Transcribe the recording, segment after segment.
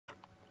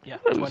Yeah,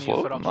 It was 20th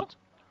slower for than that. Oxford.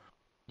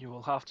 You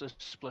will have to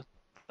split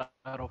that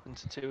up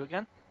into 2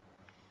 again.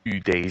 2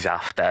 days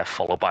after,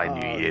 followed by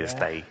New Oh, Year's yeah.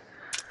 Day.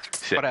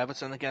 For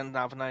Everton again,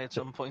 haven't I, at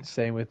some point?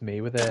 Same with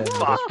me with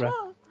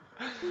Middlesbrough.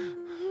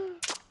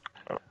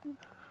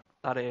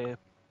 That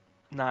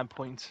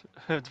 9-point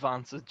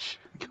advantage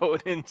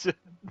going into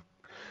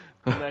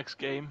the next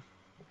game.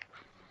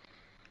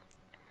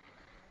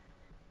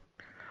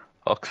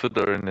 Oxford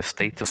are in a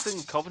state of...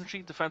 In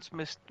Coventry, defensive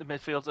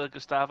midfielder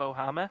Gustavo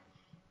Hammer.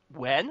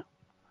 When?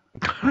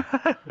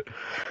 I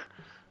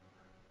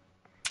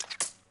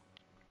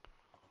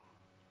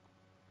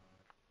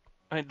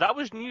mean, that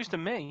was news to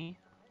me.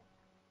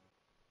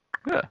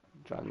 Yeah.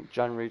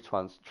 January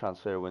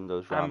transfer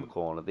windows round the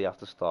corner. They have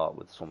to start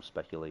with some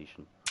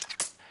speculation.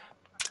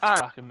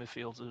 Back in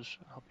midfielders,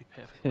 I'll be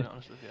perfectly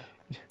honest with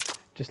you.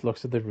 Just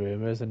looks at the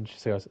rumours and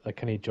just goes,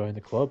 can he join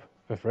the club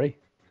for free?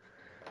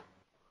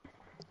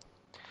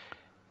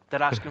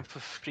 They're asking for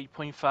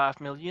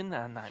 3.5 million,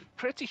 and I'm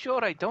pretty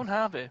sure I don't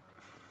have it.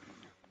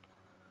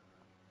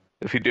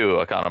 If you do,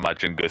 I can't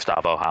imagine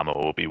Gustavo Hammer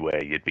will be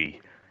where you'd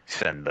be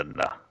sending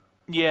that.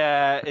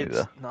 Yeah,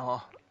 it's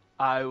no.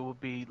 I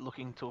would be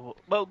looking to.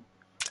 Well,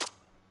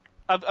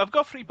 I've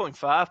got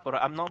 3.5, but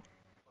I'm not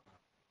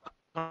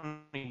going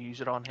to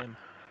use it on him.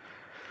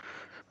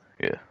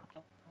 Yeah.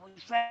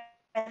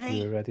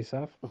 You were ready,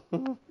 Sav?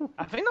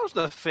 I think that was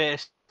the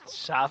first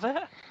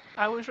Sava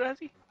I was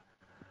ready.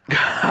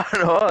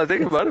 No, I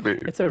think it might have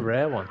been. It's a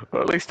rare one.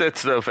 Or at least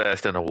it's the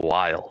first in a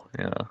while,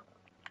 you know.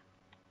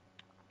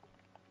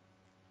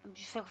 I'm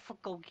just looking for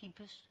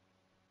goalkeepers.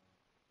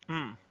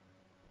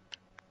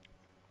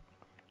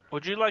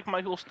 Would you like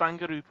Michael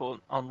Stangaroop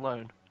on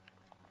loan?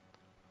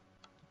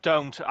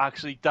 Don't,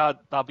 actually. That'd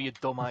be a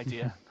dumb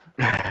idea.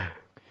 Yeah,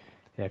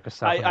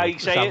 because I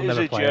say it as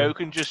a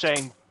joke and just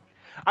saying,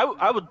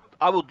 I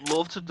would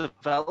love to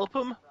develop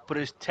him, but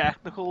his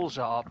technicals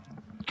are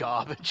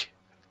garbage.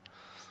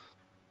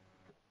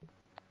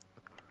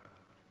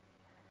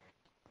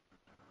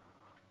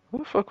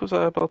 What the fuck was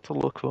I about to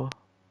look for?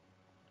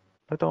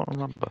 I don't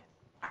remember.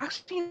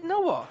 Actually, you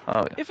know what?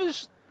 Oh,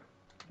 yeah.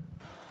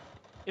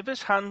 If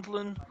his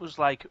handling was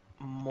like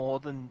more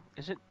than,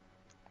 is it?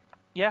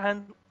 Yeah,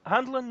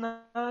 handling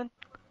 9.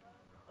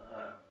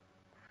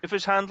 If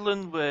his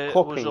handling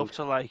was up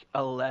to like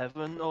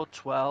 11 or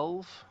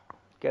 12,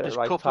 his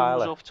right, cupping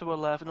Tyler. was up to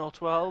 11 or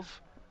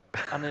 12,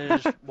 and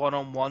his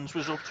one-on-ones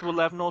was up to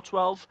 11 or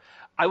 12,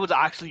 I would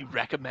actually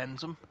recommend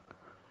him.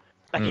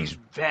 Like, he's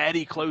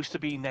very close to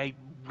being a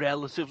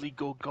relatively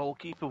good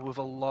goalkeeper with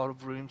a lot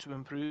of room to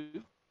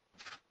improve.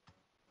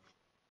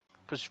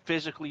 Because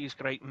physically he's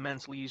great,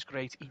 mentally he's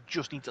great. He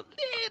just needs a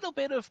little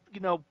bit of,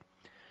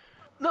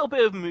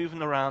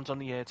 moving around on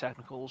the air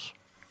technicals.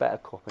 Better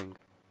cupping.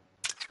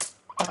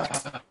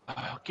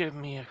 Give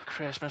me a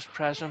Christmas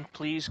present,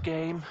 please,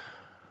 game.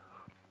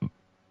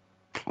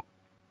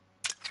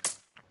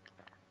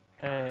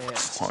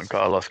 Juan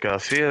Carlos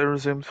Garcia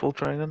resumes full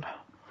training.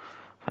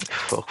 Thank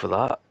fuck for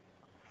that.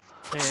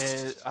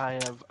 I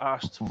have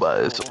asked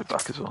But it's for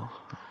back as well.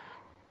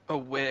 a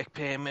work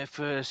permit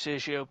for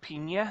Sergio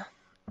Pina.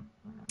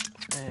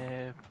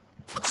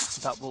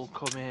 That will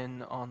come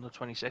in on the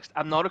 26th.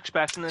 I'm not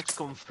expecting it to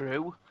come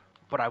through,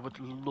 but I would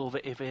love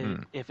it if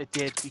it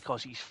did,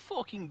 because he's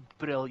fucking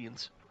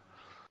brilliant.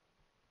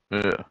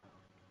 Yeah.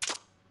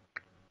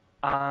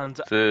 And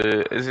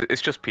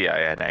it's just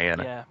PINA, isn't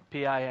it? yeah,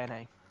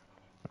 PINA.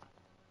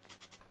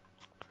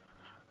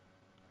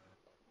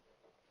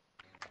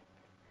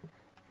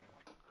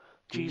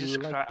 Jesus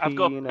Christ! I've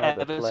got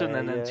Everton,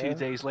 and then 2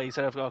 days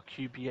later I've got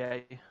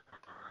QPA.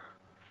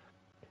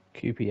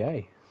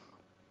 QPA?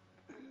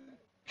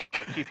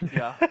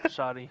 QPR,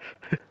 sorry.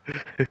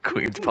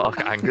 Queen's Park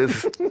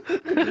Angers.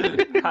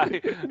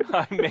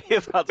 I may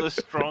have had a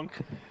strong.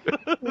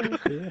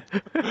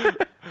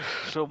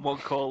 Someone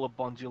call a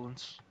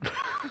bondulance.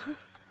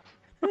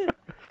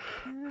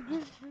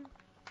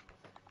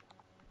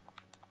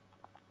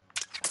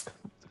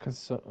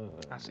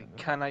 Actually,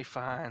 can I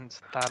find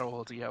that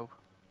audio?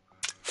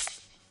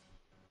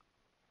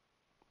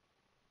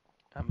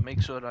 And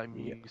make sure I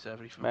mute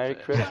everything. Merry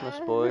Christmas,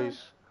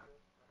 boys.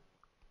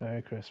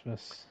 Merry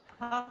Christmas.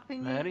 Happy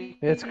Merry.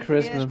 It's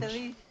Christmas.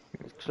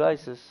 It's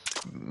crisis.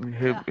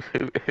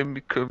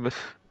 Him Christmas.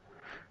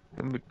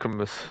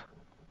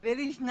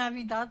 Feliz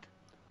Navidad.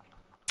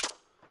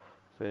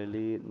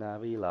 Feliz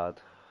Navidad.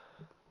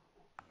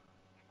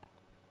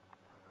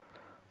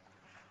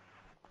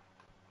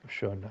 I'm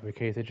sure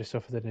Navigator just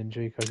suffered an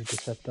injury because he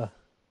just said that.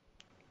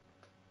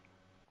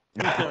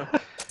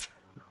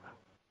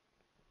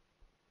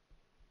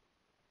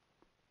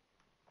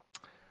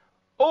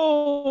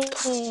 Oh,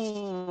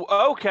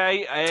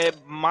 okay.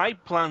 My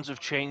plans have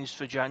changed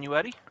for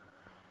January.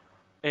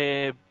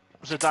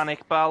 Zidane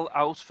Iqbal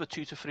out for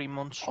 2 to 3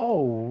 months.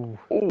 Oh,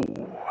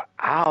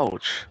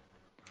 ouch.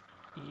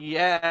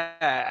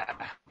 Yeah.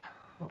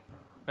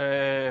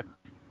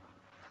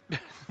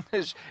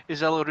 Is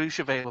El Arouche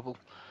available?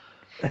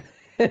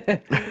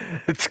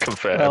 It's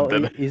confirmed.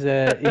 Well, he's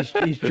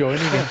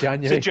joining in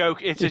January. It's a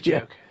joke. It's a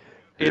joke.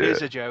 It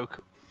is a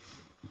joke.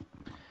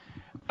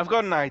 I've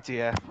got an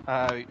idea.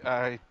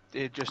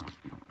 It just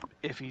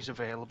if he's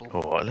available.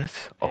 Oh,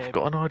 I've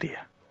got an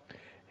idea.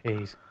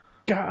 He's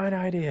got an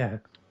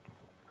idea.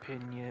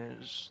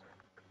 Piniers.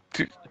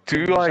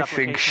 Do I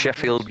think application,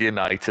 Sheffield please.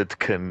 United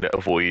can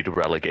avoid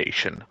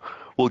relegation?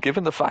 Well,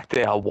 given the fact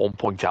they are 1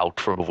 point out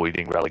from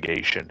avoiding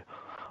relegation,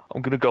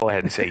 I'm going to go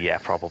ahead and say yeah,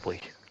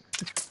 probably.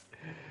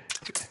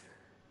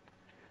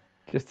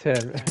 Just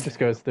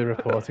goes to the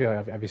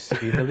reporter. Have you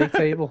seen the league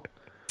table?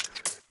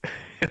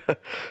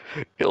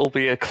 It'll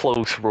be a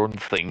close run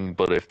thing,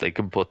 but if they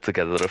can put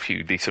together a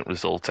few decent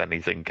results,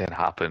 anything can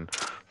happen.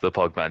 The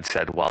Pugman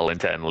said while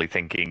internally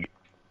thinking,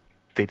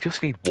 they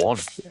just need one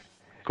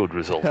good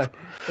result.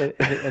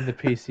 in the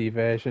PC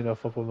version of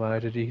Football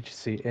Manager, you can just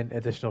see in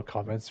additional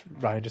comments,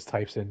 Ryan just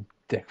types in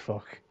 "dick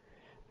fuck."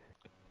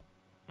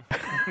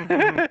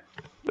 I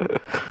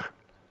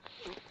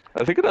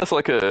think it has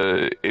like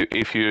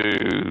if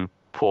you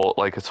put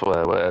like a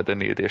swear word in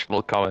the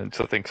additional comments,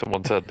 I think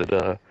someone said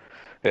that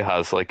it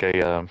has like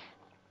a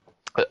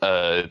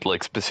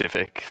like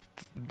specific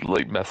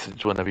like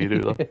message whenever you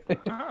do that.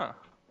 Ah,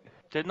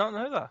 did not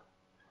know that.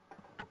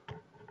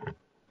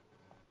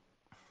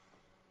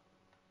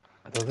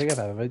 I don't think I've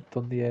ever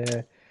done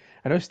the.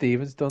 I know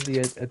Steven's done the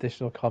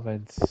additional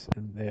comments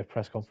in the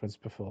press conference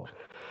before.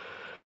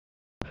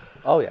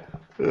 Oh yeah.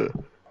 And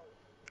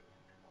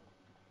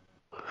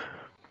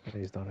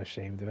he's not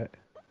ashamed of it.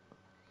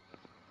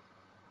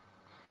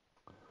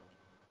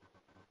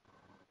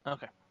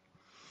 Okay.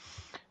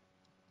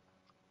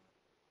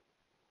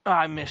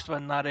 I missed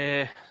when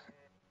that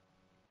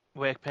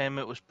work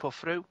permit was put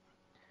through.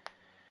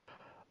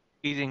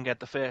 He didn't get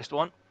the first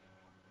one.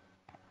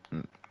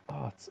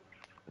 Oh, it's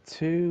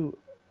two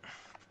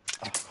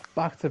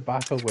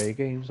back-to-back away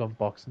games on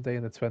Boxing Day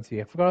and the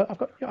 28th.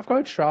 I've got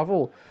to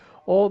travel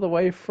all the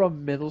way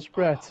from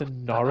Middlesbrough to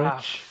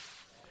Norwich.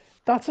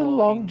 That's a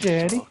long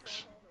journey.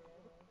 Sucks.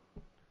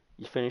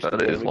 You finish That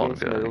the is game long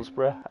against journey.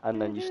 Middlesbrough,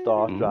 and then you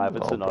start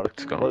driving to Norwich.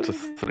 It's gone to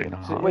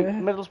 3.5. So, wait, Yeah.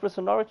 Middlesbrough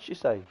to Norwich, you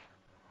say?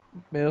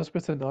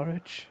 Middlesbrough to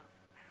Norwich.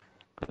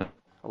 A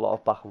lot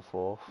of back and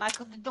forth.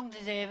 Michael, they don't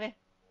deserve it.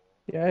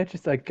 Yeah,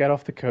 just like get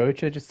off the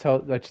coach and just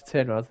turn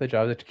around to the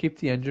driver, to keep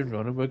the engine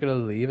running. We're gonna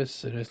leave as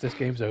soon as this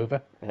game's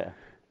over. Yeah.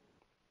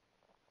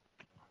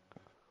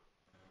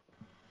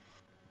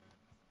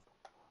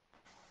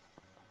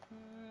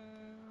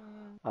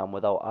 And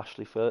without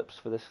Ashley Phillips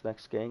for this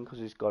next game because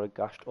he's got a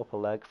gashed upper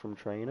leg from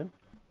training.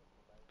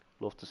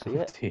 Love to see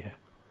it. Dear.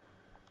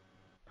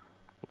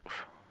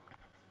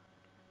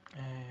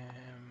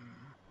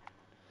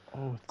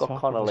 Oh, Got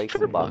top Connor of the Layton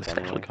screen. back It's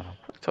actually anyway. Connor.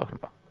 What are you talking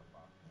about?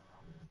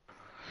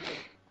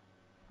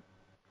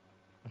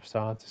 I'm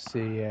starting to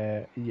see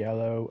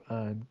yellow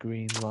and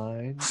green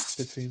lines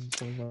between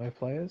some of my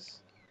players.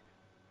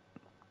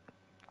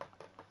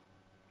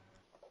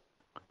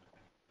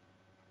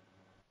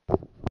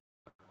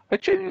 I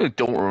genuinely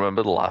don't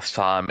remember the last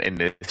time in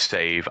this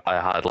save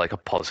I had like a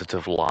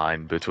positive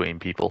line between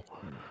people.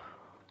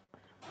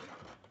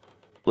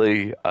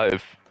 Like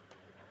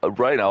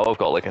right now I've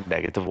got like a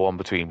negative one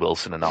between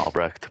Wilson and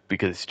Albrecht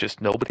because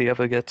just nobody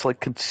ever gets like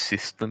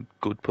consistent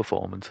good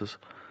performances.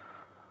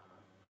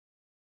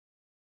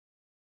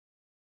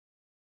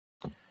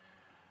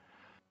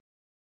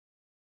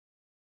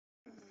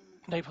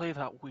 They play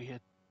that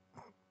weird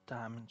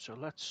diamond, so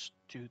let's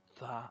do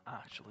that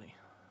actually.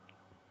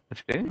 I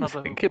think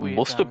Another it weird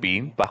must have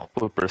diamond been back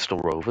with Bristol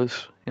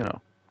Rovers, you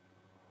know.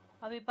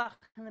 I'll be back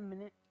in a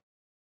minute.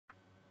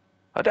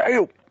 I dare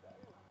you!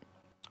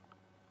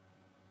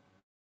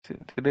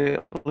 Did they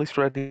at least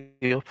ready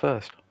up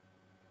first?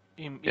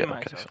 You Yeah,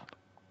 might okay, have. so.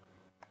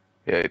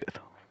 Yeah, he did.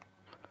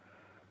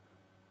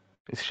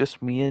 It's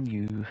just me and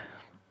you.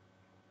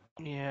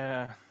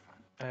 Yeah.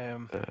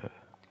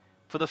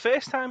 For the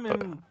first time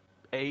in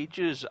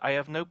ages, I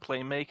have no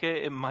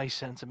playmaker in my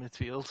centre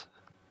midfield.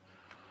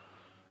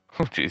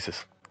 Oh,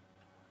 Jesus.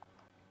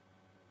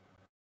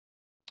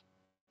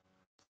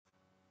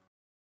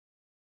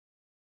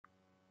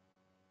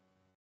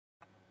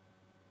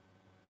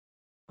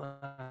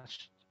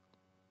 Let's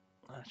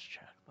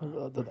check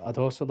that. I'd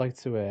also like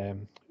to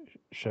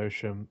show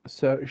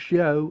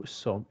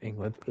some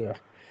England. Yeah,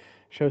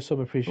 show some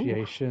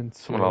appreciation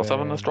Someone else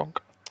having a to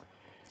stroke?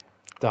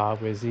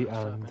 Darwizzy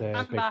and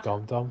I'm Big back.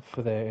 Dom Dom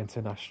for their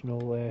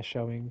international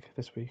showing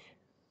this week.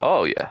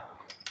 Oh, yeah.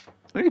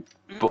 They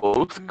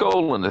both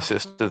goal and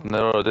assist, didn't they?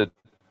 Or did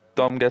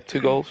Dom get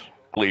 2 goals?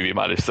 I believe he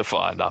managed to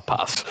find that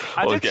pass.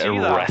 I was did getting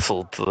see that.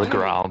 wrestled to the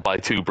ground by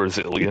 2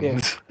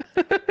 Brazilians.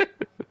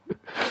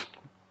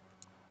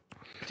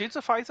 Dude's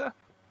a fighter.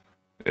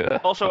 Yeah.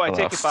 Also, I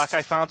take it back.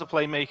 I found a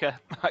playmaker.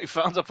 I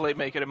found a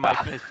playmaker in my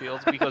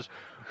midfield because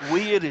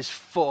Weird is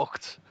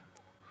fucked.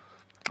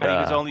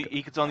 And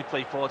he could only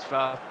play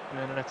 45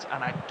 minutes,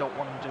 and I don't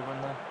want him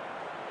doing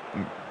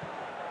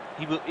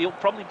that. He'll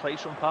probably play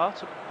some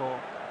parts, but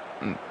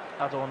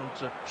I don't want him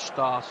to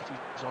start if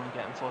he's only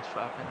getting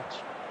 45 minutes.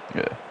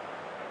 Yeah.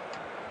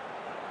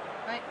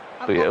 Right,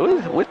 But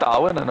yeah, with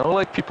Darwin, I know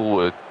like people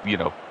were,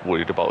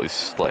 worried about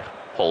his like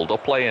hold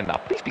up play and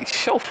that, but he's been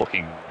so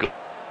fucking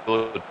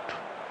good.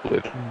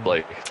 with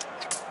like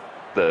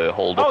the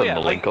hold up and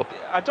the link up.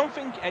 I don't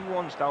think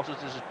anyone's doubted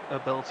his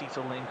ability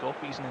to link up.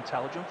 He's an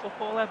intelligent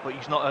footballer, but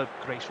he's not a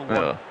graceful one.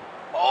 Yeah.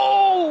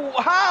 Oh,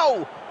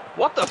 how?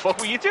 What the fuck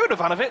were you doing,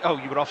 Ivanovic? Oh,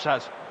 you were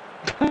offside.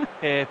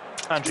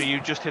 Andrew, you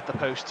just hit the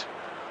post.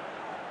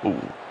 Ooh.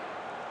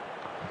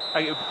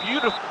 Like a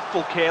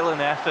beautiful curling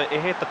effort.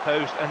 It hit the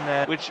post,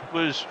 and which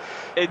was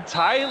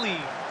entirely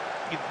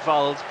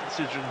valid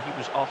considering he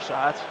was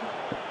offside.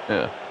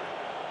 Yeah.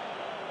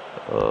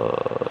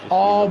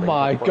 Oh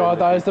my god,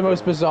 that is the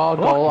most bizarre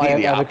goal I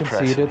have ever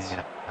conceded.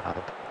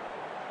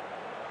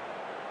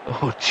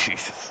 Oh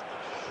Jesus.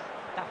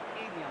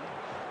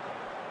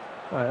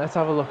 Right, let's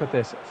have a look at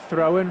this.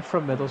 Throw in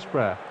from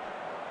Middlesbrough.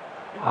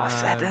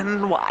 Set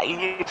in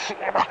wide.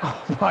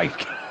 Oh my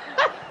god.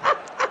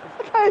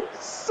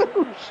 That's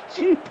so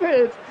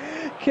stupid.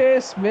 K.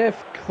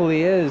 Smith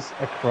clears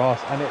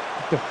across and it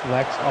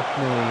deflects off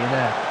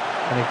Molina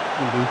and it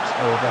loops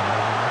over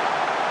him.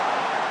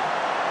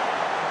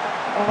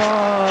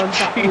 Oh,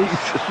 that is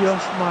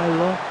just my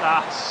luck.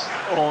 That's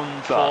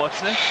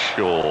unfortunate.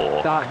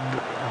 Sure.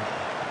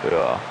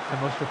 Yeah.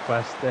 I must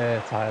request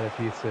Tyler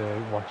for you to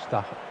watch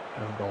that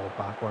and go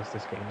back once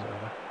this game's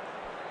over.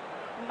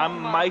 I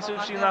might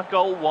have seen that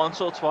goal once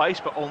or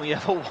twice, but only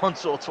ever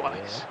once or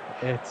twice.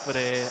 It's But,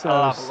 so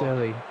I'll have a look.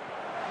 silly.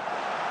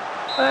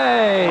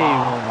 Hey!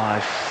 Oh my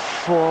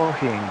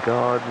fucking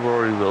god,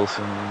 Rory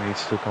Wilson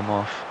needs to come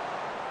off.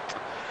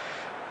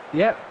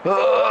 Yep.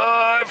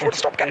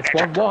 It's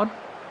 1-1.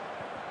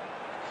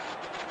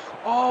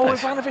 Oh,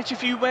 Ivanovic,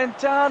 if you went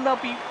down,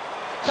 that'll be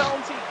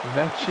penalty.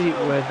 Vecchi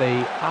with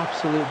a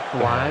absolute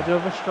blind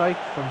overstrike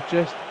from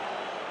just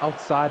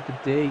outside the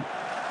D.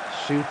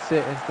 Shoots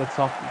it into the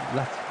top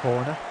left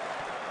corner.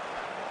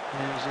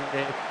 Is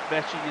it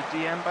Vecchi your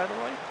DM, by the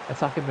way?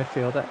 Attacking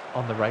midfielder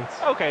on the right.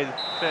 Okay,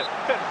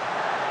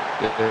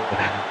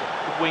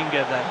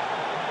 winger then.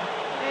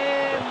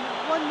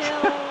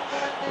 1-0.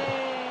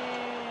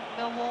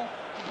 Millwall.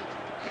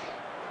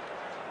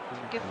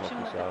 Give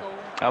him the goal.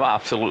 I'm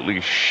absolutely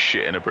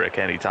shitting a brick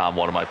anytime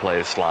one of my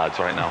players slides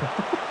right now.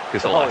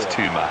 Because the last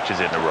 2 matches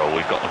in a row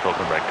we've gotten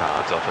fucking red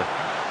cards off it.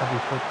 Have you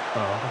put?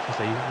 Oh, I was to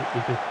say you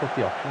could put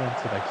the option in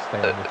to like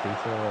stay on the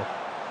feet or.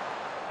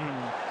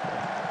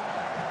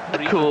 I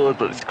could,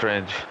 but it's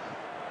cringe.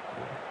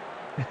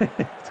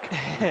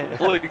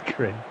 Like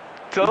cringe.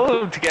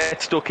 Telling them to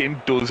get stuck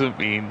in doesn't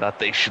mean that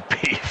they should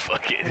be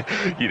fucking,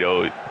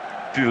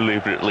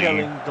 deliberately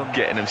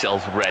getting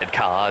themselves red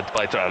card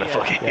by trying to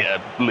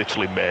fucking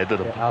literally murder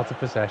them. Out of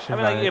possession.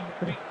 I mean,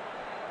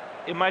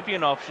 it might be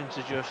an option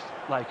to just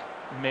like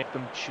make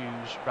them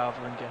choose rather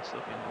than get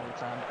stuck in all the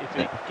time.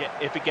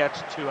 If it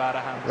gets too out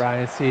of hand.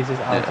 Ryan sees his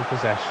out of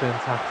possession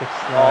tactics.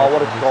 Oh,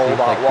 what a goal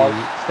that was!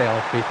 Stay on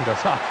feet. He goes,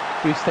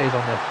 who stays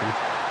on their feet?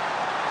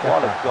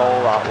 What a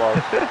goal that was!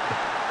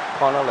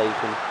 Connor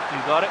Latham. You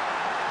got it.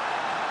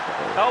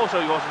 Oh, so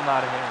he wasn't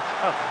out of here.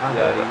 Oh.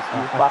 Yeah,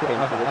 he's back into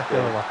this I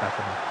feel game. a lot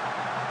better now.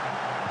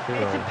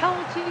 It's a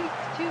penalty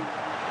too.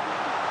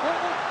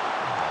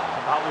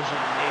 That was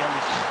a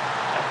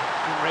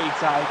great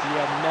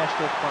idea, messed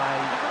up by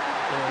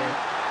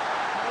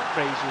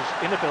Fraser's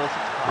inability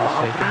to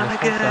pass.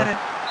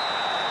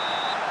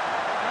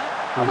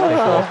 I'm not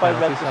sure if I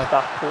read the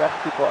stat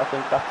correctly, but I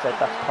think that said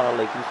that's Connor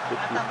Latham's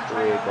 50th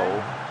career goal.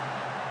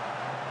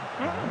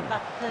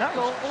 That's the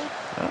goal.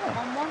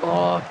 1-1.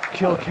 Oh,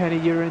 Kilkenny,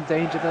 you're in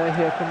danger there.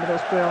 Here come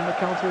Middlesbrough on the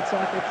counter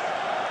attack.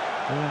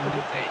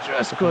 It's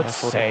dangerous. Good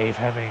save,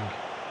 Hemming.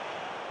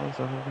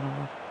 4-1.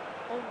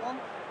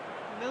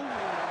 Millwall.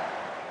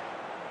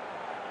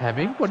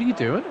 Hemming, what are you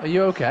doing? Are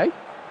you okay?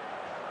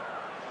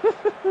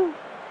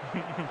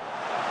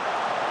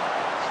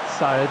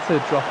 Decided to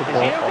drop the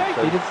ball. Is he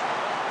okay? He just,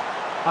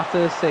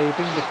 after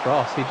saving the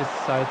cross, he just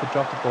decided to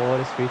drop the ball at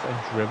his feet and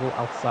dribble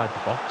outside the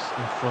box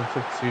in front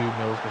of 2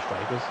 Middlesbrough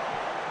strikers.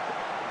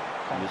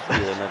 He's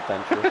feeling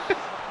adventurous.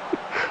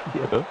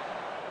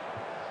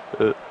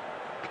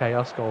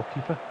 Chaos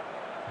goalkeeper.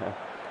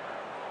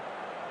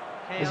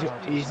 Chaos.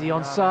 Is he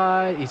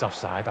onside? He's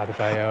offside,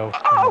 Adebayo.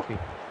 Oh!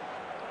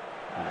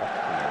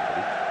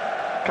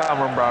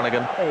 Cameron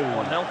Brannigan. Hey.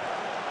 1-0.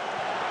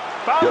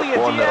 Finally, a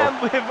 1-0. DM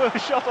with a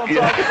shot on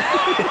target.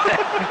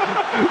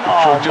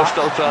 From just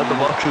outside the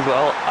box as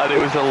well, and it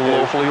was a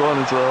lovely one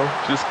as well.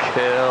 Just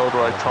curled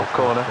right top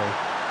corner.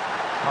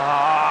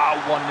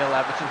 1-0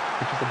 Everton.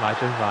 You just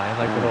imagine Ryan,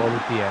 like with all the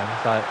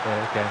DMs, like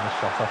getting the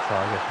shot at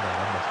target, man,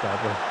 I must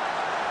have it.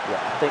 Yeah,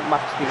 I think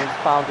Max Stevens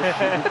found a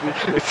shooting booth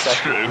for this It's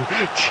session.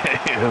 true,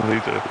 genuinely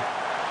true.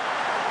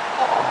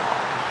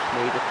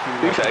 Made it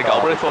You say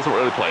Galbraith wasn't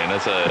really playing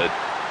as a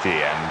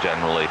DM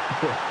generally.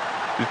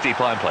 He was deep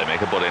line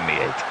playmaker, but in the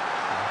 8.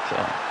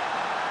 So.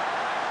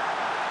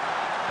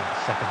 In the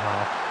second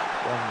half.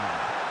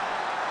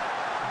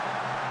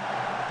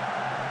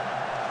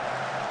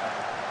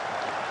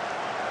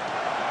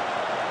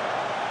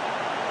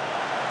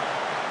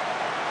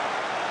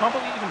 I can't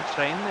believe I'm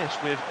saying this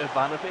with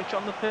Ivanovic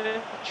on the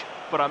pitch,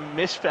 but I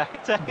miss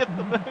Vector at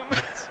the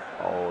moment.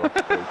 Oh, that's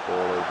a great ball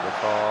over the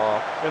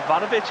top.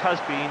 Ivanovic has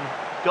been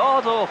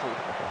god awful.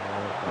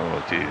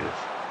 Oh, Jesus.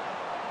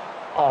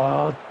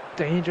 Oh,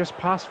 dangerous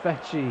pass,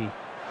 Fetchy.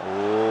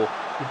 Oh,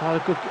 You've had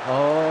a good.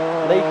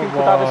 Oh, Lakin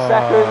could have a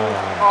second.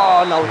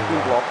 Oh, now it's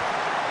been blocked.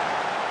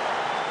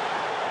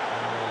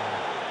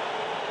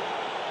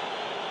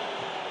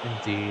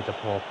 Indeed, a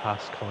poor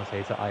pass,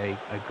 commentator. I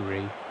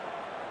agree.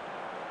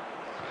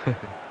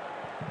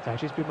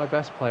 Fetchy's been my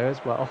best player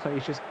as well.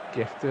 He's just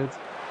gifted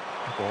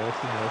the ball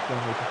to North when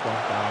we just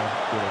went down.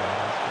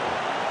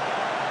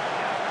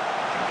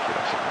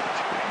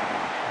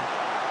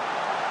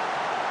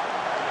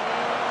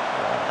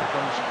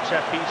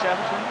 Set piece,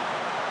 Everton.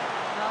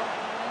 No,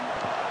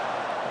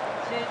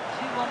 it's a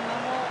 2-1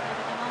 Millwall. It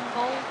was an own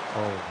goal.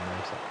 Oh, no.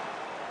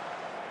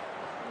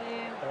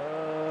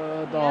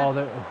 Yeah, Oh,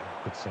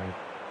 good save.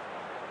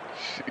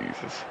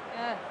 Jesus.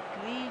 yeah,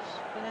 Greaves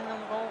with an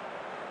own goal.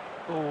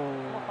 Oh,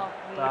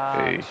 What that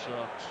Hey.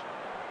 sucks.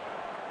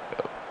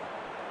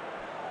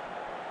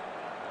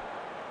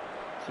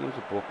 Seems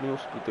above me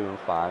must be doing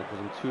fine because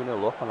I'm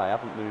 2-0 up and I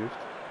haven't moved.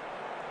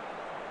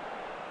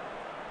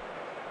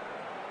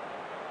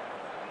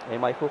 Hey,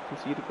 Michael,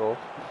 concede a goal.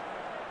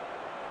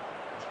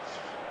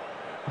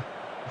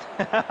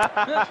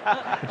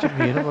 What do you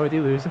mean? I'm already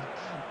losing.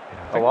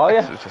 Oh, are you?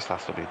 It just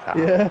has to be that.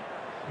 Yeah.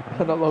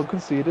 I'm not long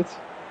conceded.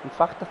 In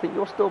fact, I think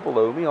you're still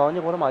below me, aren't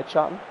you? What am I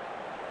chatting?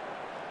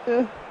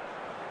 Yeah.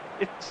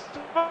 It's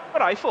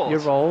what I thought. Your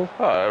role.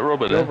 Oh,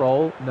 rub it Your in.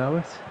 role. Know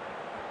it.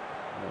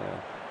 Yeah.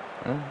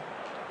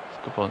 That's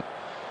a good point.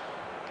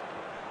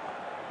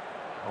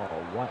 Oh,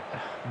 what?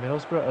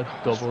 Middlesbrough are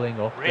doubling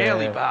up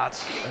Really their bad.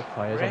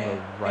 players on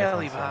the right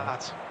Really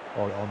hand side. bad.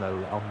 Or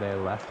on their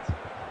left.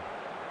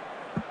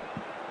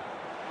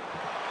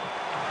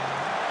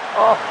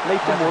 Oh,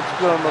 Nathan Wood's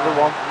got another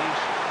one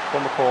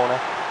from the corner.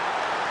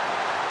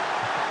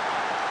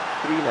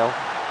 3-0.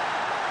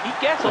 He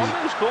gets on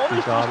those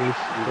corners. doesn't he? Mugabe's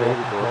He scored really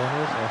from does.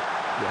 corners.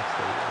 Yes,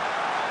 they do.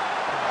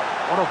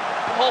 What a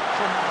pop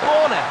from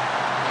corner.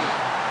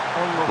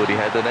 Would he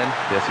head it in?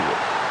 Yes, he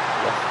would.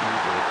 Yes, he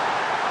did.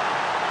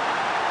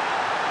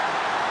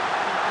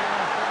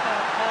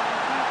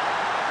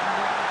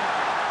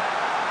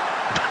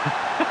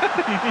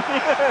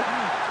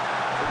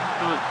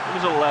 There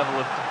was a level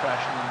of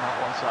depression in that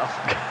one, Saf.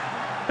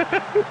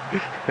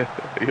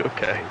 Are you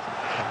okay?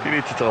 You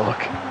need to talk.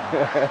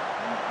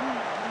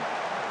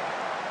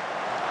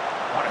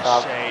 What a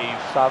Sav, save.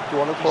 Sav, do you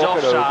want to He's talk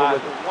it over offside.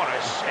 with? What a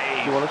Do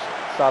save. you want to,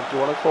 Sav? Do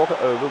you want to talk it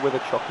over with a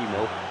chalky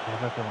milk?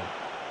 Never gonna.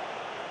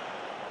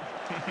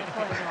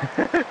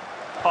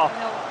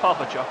 Pop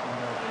a chocolate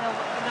milk. You know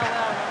where I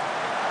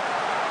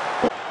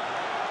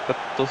That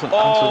doesn't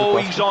answer the Oh,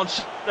 question. he's on.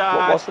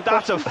 What was the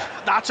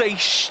That's a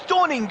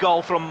stunning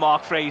goal from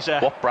Mark Fraser.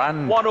 What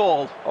brand?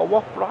 1-1. Oh,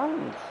 what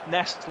brand?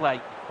 Nestle.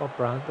 What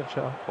brand the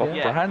chop? What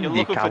Yeah, brand, you're you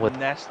looking for coward? the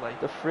Nestle.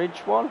 The fridge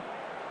one?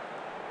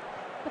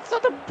 It's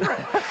not a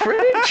brand.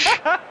 Fridge?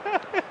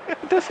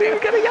 It doesn't even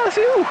get a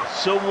Yazoo.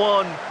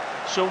 Someone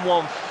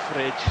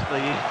fridge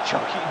the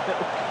chocolate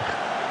milk.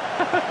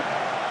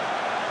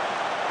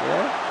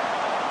 Yeah?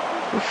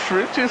 The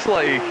fridge is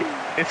like,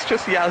 it's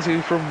just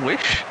Yazoo from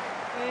Wish.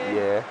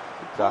 Yeah,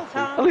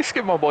 exactly. At least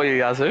give my boy a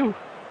Yazoo.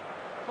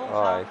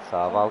 Alright,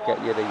 Sav, I'll get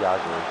you the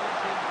Yazoo.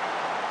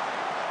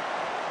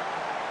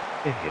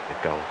 Hit the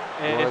goal.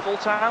 Right. Full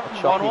time, A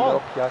chalky 1-1.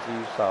 milk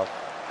Yazoo, Sav.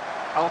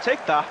 I'll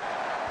take that.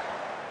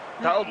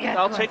 I'll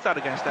go take that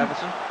against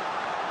Everton.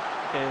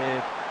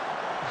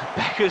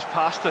 Becker's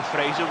pass to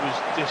Fraser was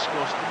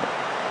disgusting.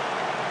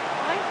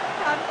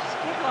 I'm just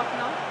keep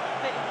laughing on.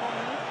 34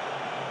 minutes.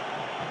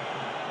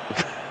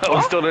 Oh,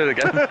 he's done it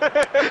again.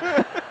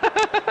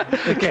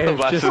 The The game's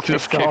match has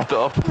just kicked kicked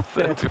off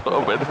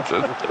 34 minutes.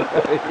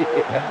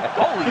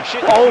 Holy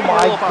shit! Oh you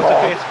my all up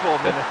God.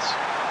 After 34 minutes.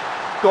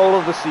 Goal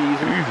of the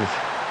season. Jesus.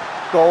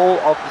 Goal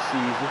of the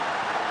season.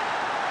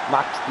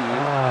 Max Dean.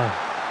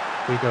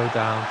 We go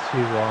down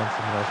 2-1 to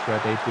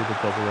Middlesbrough. They do the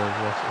double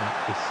over us and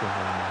piss in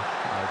the net.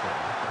 I don't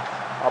like it.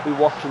 I'll be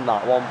watching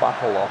that one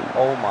back a lot.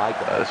 Oh my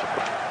God. That's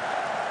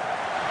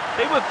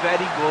They were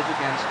very good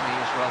against me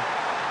as well.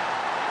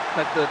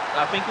 Like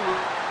I think it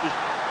was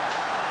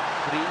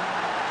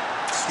 3-2-0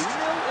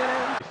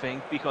 I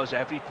think, because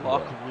every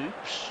block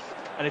loops,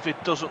 and if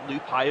it doesn't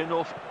loop high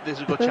enough, there's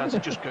a good chance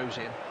it just goes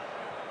in.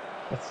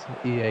 That's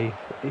EA.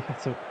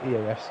 That's a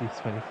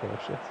EAFC 24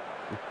 shit.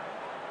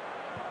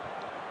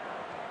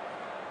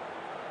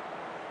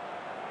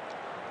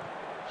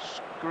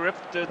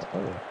 Scripted.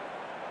 Oh.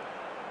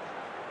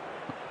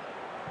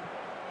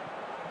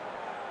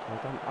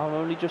 I'm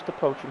only just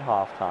approaching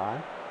half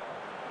time.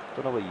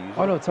 Don't know what you use.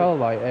 Oh no, tell a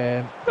lie.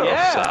 Yeah.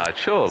 offside,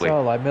 surely.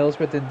 Tell a lie.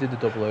 Middlesbrough didn't do the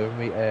double over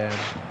me.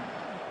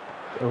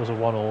 It was a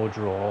 1-1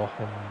 draw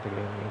in the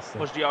game against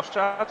them. Was the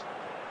offside?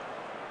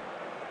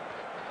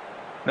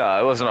 No,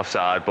 it wasn't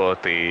offside,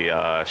 but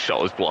the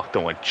shot was blocked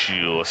and went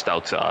just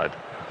outside.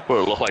 Where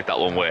it looked like that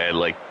one where,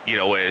 like, you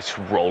know, where it's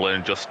rolling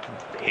and just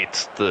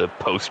hits the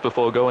post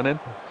before going in.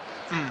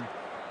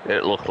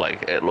 It looked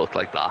like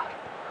that.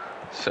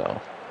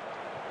 So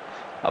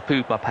I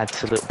pooped my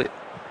pants a little bit.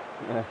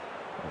 Yeah.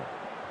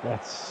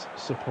 Let's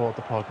support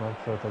the Pogman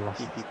for the last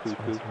Pee-pee 20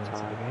 poo-poo minutes of the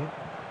time. game.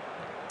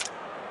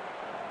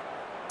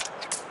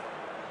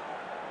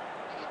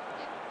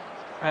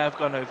 I have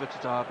gone over to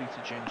Derby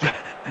to jinx it.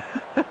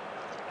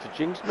 To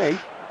jinx me?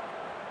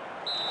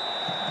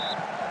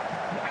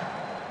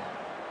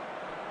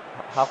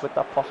 How could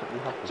that possibly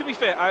happen? To be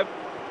fair,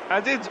 I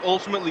did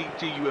ultimately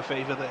do you a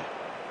favour there.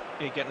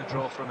 Getting a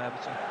draw from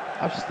Everton.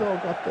 I've still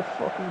got the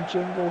fucking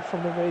jingle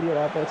from the radio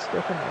advert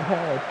stuck in my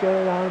head. Get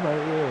it out of my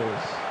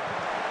ears.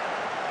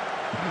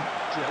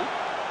 Drill?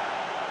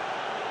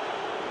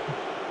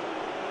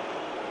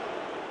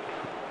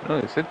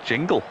 No, it's a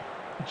jingle.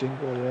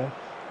 Jingle, yeah.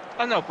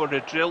 I know, but a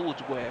drill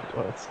would work.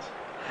 But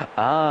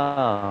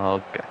Ah,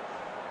 okay.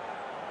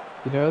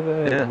 you know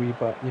the Yeah. we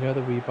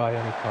buy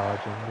any car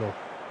jingle.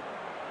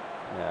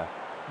 Yeah.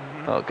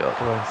 Oh god.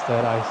 Well,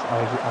 instead I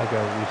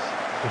go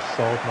we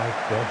sold my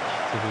bitch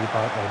to we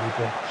buy any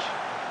bitch.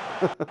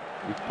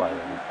 We buy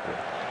any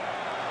bitch.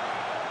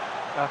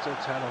 That's a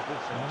terrible thing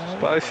to say.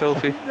 Bye,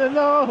 Sophie.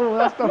 No,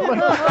 that's not what.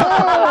 No!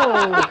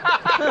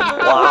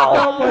 Wow. That's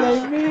not what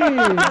I mean.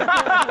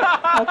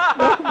 That's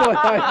not what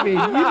I mean.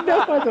 You know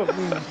I don't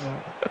mean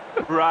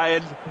that.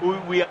 Ryan,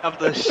 we have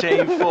the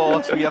same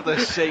thoughts, we have the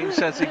same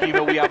sense of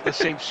humour, we have the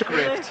same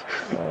script.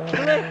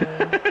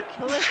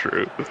 Clip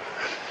True.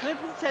 and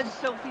said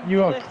Sophie.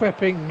 You are Clip.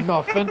 clipping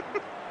nothing.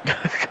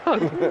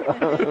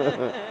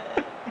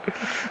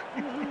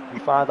 You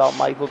find out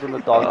Michael's in the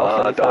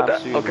doghouse anytime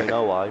don't- soon, okay. we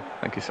know why.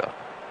 Thank you, sir.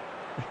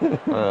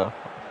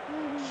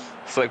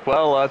 It's like,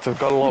 well, lads, I've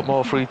got a lot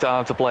more free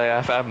time to play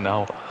FM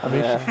now. I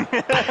mean,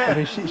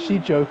 Yeah. she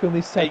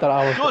jokingly said Hey, that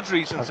I was. good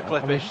reason to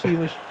clip I mean, it. she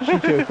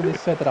jokingly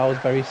said that I was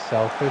very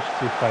selfish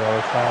to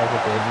prioritise a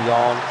game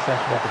Yawn.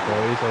 session with the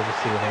boys over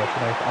seeing her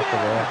tonight after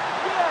work.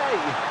 Yay!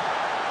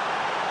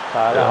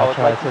 Tyler, Yeah, I would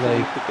I like tried to to, see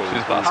like- the game.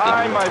 She's please. bastard.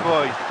 Hi, my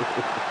boy.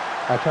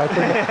 I tried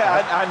to.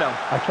 I know.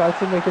 I tried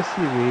to make a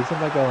series and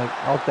I go like,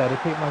 I'll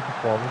dedicate my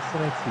performance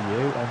tonight to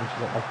you, and then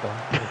she's like, I've done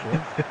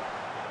finish.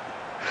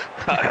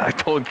 I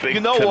don't think You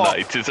know what?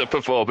 tonight is a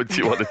performance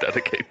you want to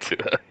dedicate to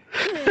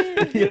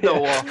her. You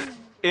know what?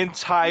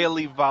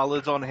 Entirely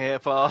valid on her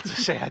part to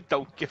say I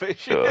don't give a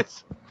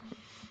shit.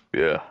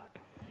 Yeah.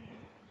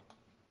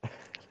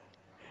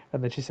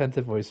 And then she sent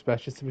a voice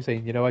message to me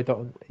saying, I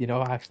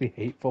actually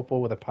hate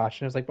football with a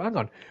passion. I was like, hang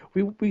on,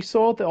 we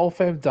saw the Old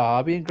Firm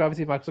derby in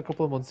Gravity Max a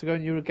couple of months ago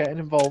and you were getting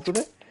involved with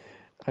it.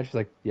 And she's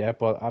like, yeah,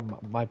 but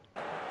my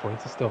point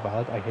is still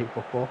valid. I hate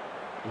football.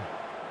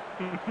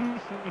 And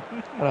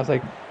I was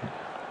like,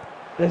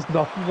 there's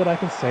nothing that I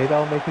can say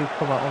that'll make me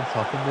come out on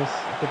top in this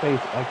debate.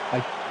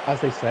 As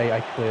they say,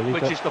 I clearly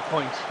Which don't. is the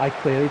point. I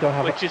clearly don't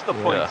have. Which is the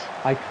Yeah. point.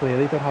 I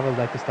clearly don't have a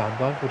leg to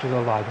stand on, which is a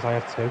lie because I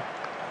have two.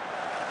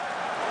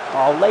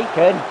 Oh,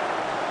 Lakin.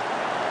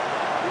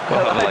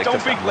 I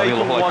don't think Lakin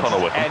look like Connor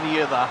wanted Wickham. any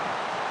of that.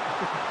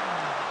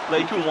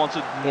 Lakin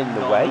wanted In the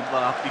none way. of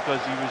that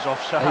because he was Hey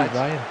offside.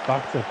 Ryan,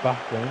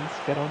 back wins.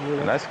 Get on with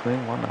A it. nice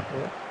clean one now.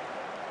 Yeah.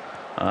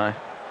 Aye.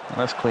 A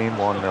nice clean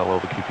 1-0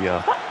 over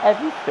QPR.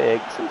 Evan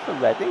Ferguson for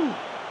Reading.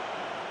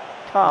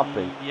 Can't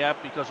be. Yeah,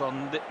 because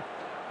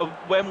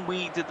when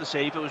we did the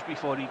save, it was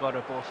before he got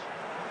a buff.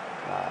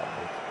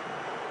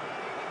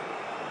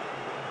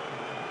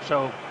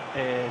 So,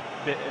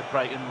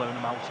 Brighton loan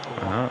him out.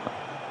 Uh-huh.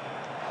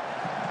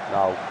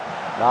 No.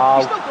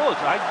 He's still good.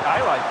 I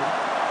like him.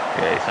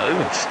 Yeah, he's not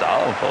even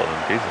starting for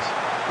them, Jesus.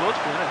 Good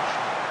finish.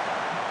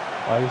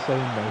 Why are you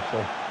saying no,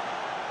 sir?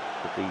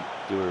 But they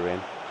do her in.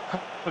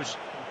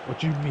 What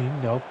do you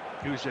mean no?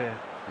 He was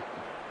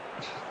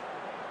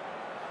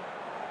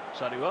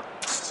Sorry, what?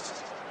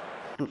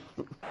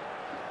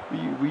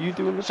 Were you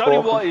doing the Sorry,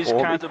 talking what is for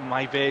me? kind of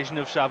my version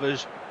of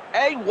Savage?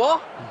 Hey,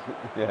 what?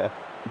 Yeah.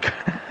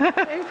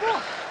 Hey,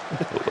 what?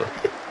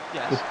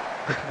 Yes.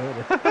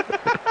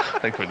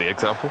 Thank you for the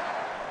example.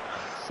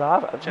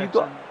 Sav,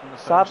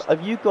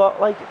 have you got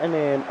like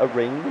a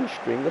ring and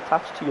string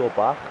attached to your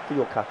back for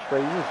your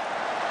catchphrases?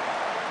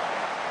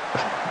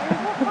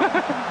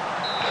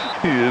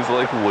 He is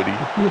like Woody.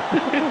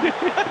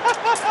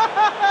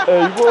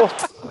 Hey,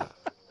 what?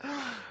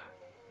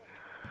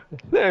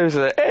 There's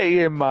an A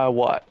in my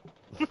what?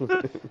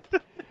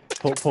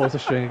 Pause the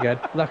string again.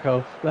 Let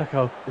go.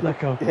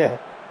 Yeah.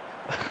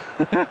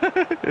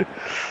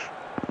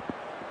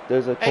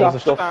 There's a Hey,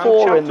 chapter fam,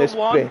 4 in chapter this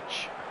 1.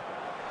 bitch.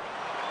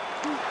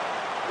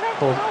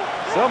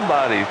 Pause.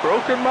 Somebody's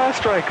broken my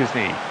striker's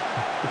knee.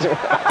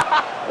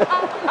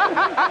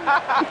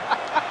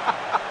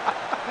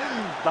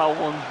 That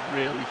one's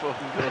really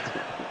fucking good.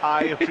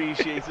 I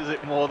appreciated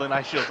it more than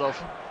I should have.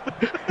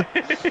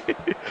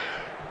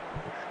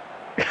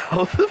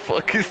 How the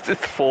fuck is this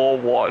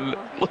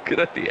 4-1? Looking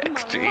at the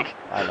XG.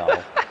 I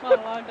know.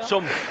 Malaga.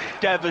 Some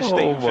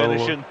devastating Oh, well.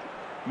 finishing.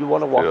 You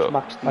want to watch Yeah.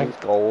 Max Dean's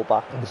goal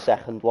back, the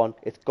second one.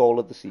 It's goal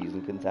of the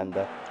season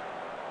contender.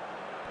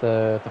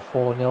 The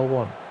 4-0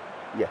 one.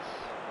 Yes.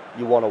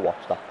 You want to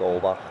watch that goal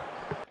back.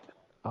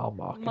 I'll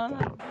mark it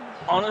Malaga. down.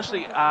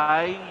 Honestly,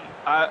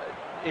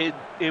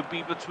 it'd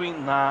be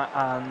between that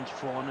and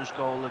Fauna's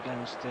goal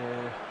against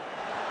Wigan.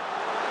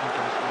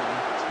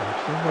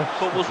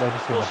 But we'll see.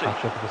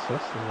 Hat-trick of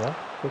assists as well.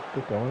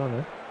 Good going on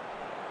there.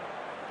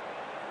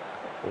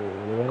 Oh,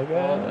 they win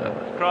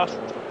again. Cross.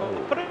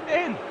 Put it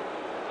in.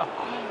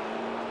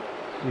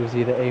 He was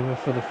either aiming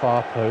for the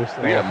far post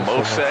or Yeah, for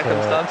most someone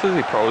circumstances,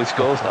 he probably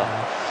scores that.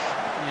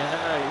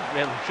 Yeah, he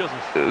really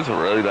shouldn't. It was a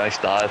really nice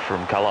dive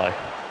from Calais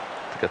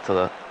to get to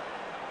that.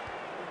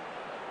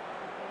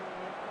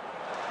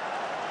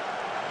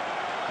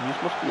 You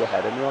must be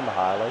ahead of me on the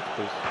highlights,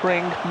 because...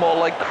 Kring, more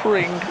like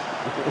Kring.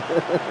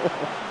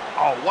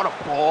 Oh, what a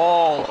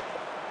ball!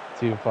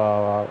 Too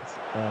far out.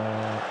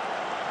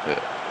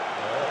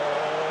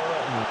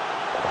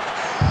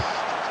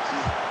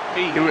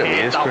 He really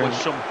hit is that Kring. with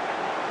some.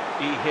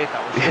 He hit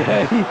that with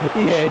some.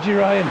 He heard you,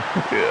 Ryan.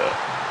 Yeah.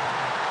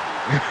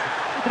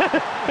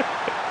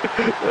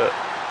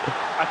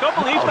 I can't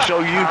believe I'll that show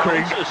you,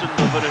 Craig. counts as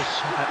another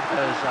assist.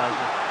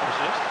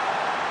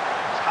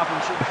 He's having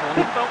some fun,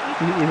 don't we?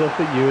 He looked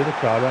at you in the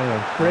crowd and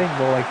went, "Bring,"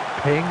 more like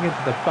ping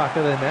into the back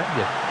of the net.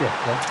 Yeah.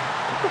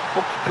 What the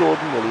fuck's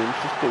Jordan Williams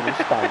just doing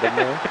standing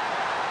there?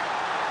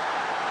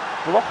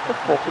 Block the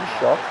fucking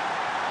shot.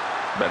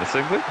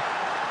 Menacingly.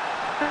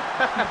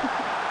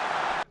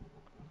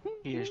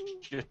 He is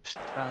just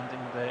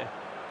standing there.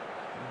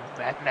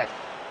 That net.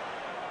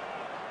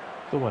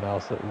 Someone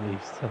else at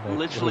least. And they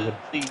Literally,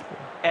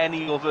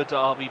 any other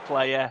Derby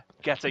player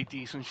gets a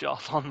decent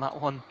shot on that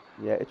one.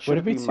 Yeah, it would should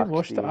it be be too Max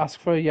much to Dean. ask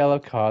for a yellow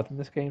card in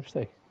this game,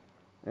 Steve?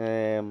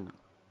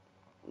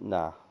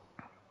 Nah.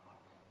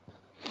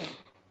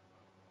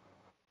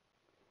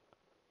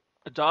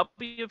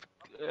 Derby have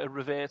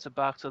reverted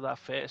back to that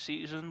first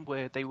season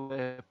where they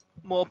were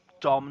more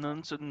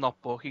dominant and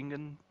not booking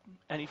and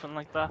anything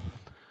like that.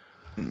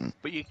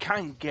 But you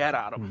can get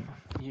at them.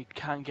 You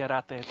can get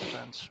at their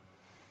defence.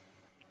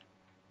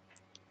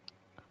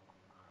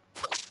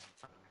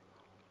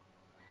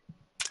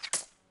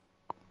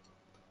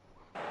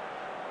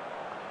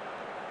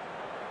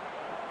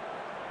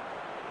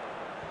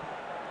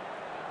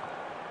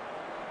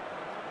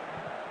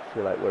 I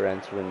feel like we're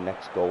entering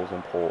next goal's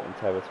important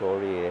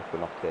territory here if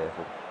we're not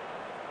careful.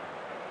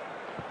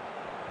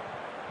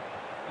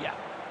 Yeah.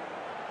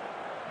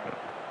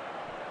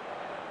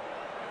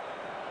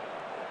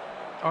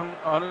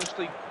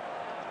 Honestly,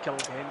 kill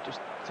the game,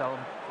 just tell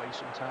them waste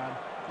some time.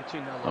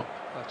 You're 2-0 up,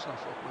 let's not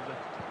fuck with it.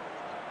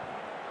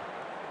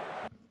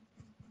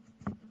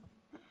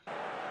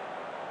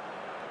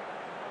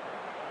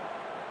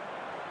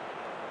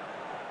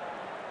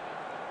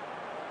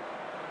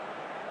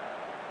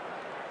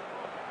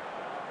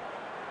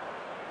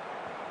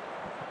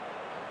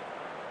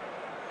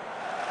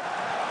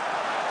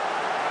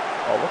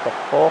 Oh, what the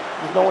fuck?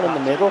 There's no one in the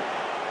middle.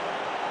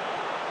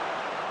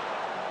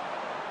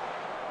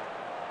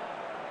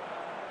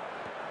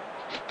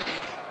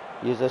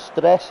 You're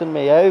stressing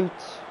me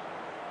out.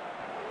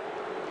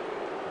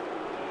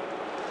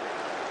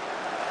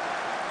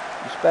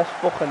 You're best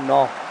fucking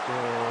not.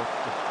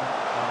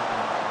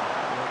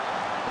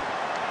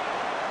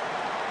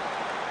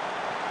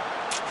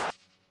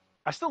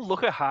 I still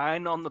look at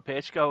Hine on the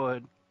pitch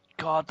going,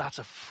 God, that's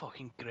a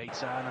fucking great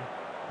signing.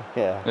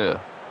 Yeah. Yeah.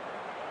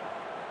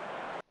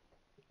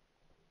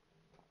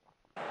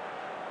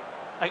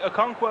 Like,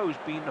 Okonkwo's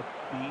been a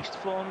beast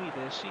for me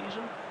this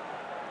season.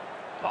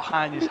 But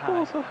Hine is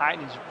Hine. Hine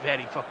is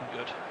very fucking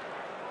good.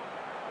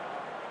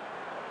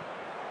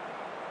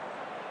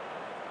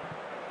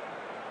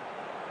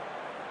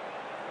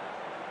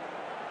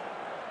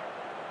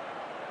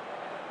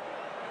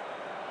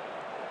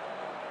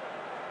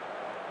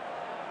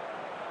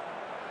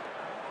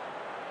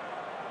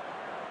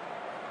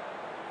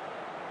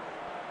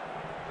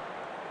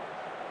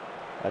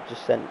 I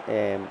just sent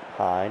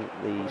Hine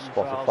the Any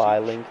Spotify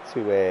fouls link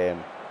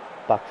to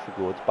Back for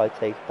Good by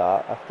Take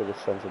That after they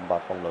sent him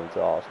back on loan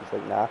to Arsenal. It's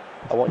like, nah,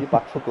 I want you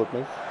back for good,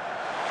 mate.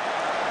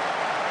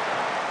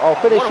 Oh,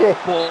 finish what it!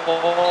 a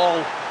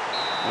ball!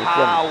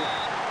 How?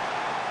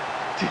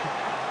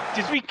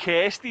 Did we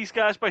curse these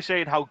guys by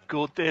saying how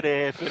good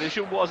their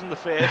finishing was in the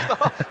first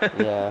half?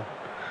 Yeah.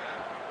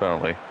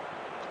 Apparently.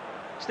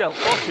 Still,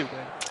 4-2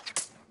 win.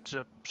 It's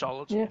a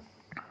solid. Yeah.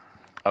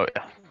 Oh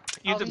yeah.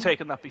 You'd have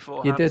taken that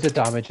before. You did the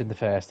damage in the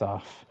first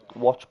half.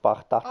 Watch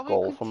back that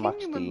goal from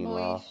Max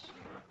Dean.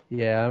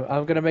 Yeah,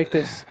 I'm going to make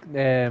this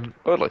I'd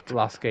like to.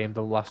 last game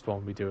the last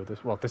one we do.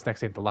 This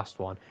next game the last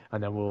one,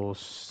 and then we'll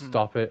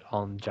stop it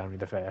on January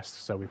the 1st.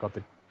 So we've got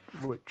the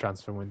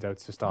transfer window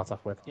to start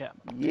off with. Yeah.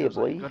 Yeah,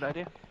 boy. Good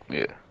idea.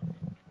 Yeah.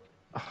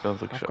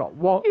 Sounds like a I've shot. got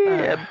one.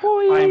 Yeah,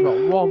 boy. I've got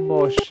one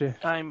more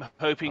shift. I'm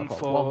hoping I've got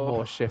for one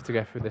more shift to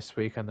get through this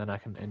week, and then I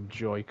can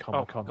enjoy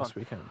Comic Con go this on.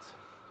 weekend.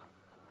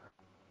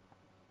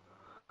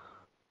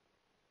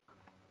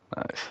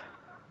 Nice.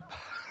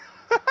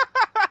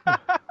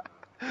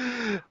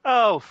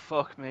 Oh,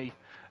 fuck me.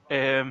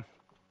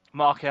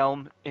 Mark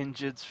Helm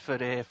injured for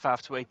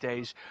 5 to 8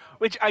 days,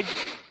 which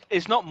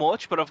is not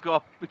much, but I've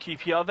got the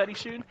QPR very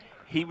soon.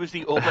 He was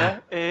the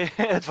other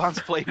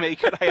advanced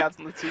playmaker I had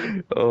on the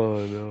team.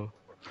 Oh no.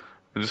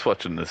 I'm just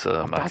watching this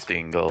Max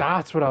Dean goal.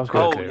 That's what I was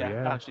going to do, yeah,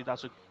 yeah. actually,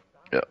 that's a...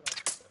 Yeah.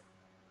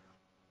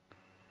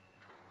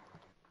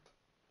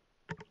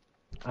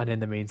 And in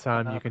the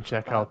meantime, you can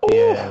check out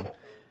the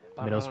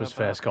Middlesbrough's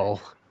first goal.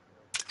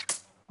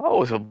 That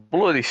was a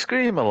bloody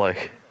screamer,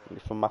 like.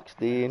 From Max Let's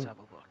Dean. have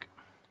a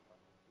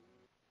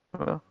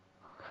look.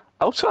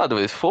 Outside of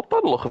his foot,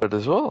 by the look of it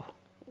as well.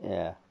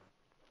 Yeah.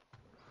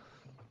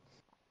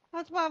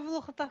 Let's have a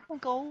look at that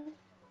goal.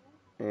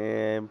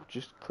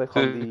 Just click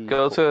So on the.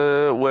 go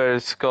to where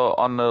it's got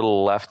on the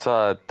left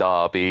side,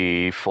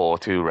 Derby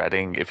 4-2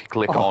 Reading. If you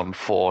click on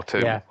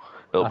 4-2, Yeah.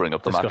 it'll bring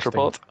up the match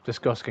report.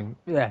 Disgusting.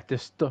 Yeah,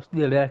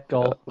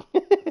 goal.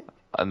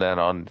 And then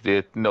on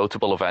the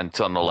notable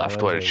events on the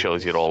left where it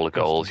shows you all the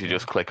goals, you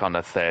just click on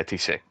the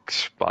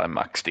 36 by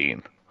Max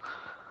Dean.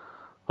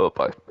 Or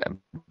by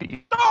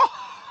MB.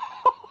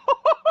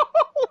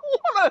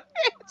 What a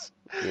hit!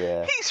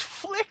 Yeah. He's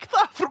flicked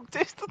that from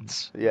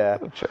distance. Yeah.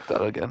 Check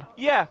that again.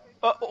 Yeah,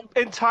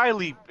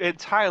 entirely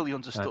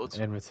understood.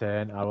 In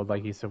return, I would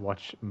like you to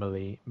watch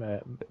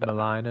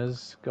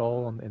Melina's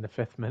goal in the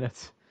 5th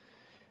minute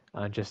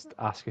and just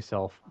ask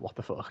yourself, what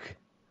the fuck?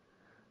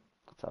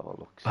 Let's have a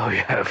look. Oh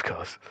yeah, of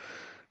course.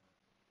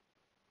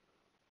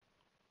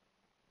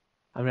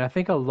 I mean, I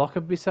think a lot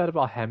could be said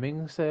about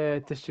Hemming's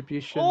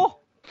distribution. Oh!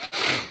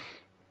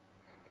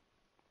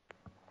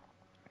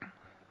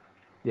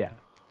 Yeah.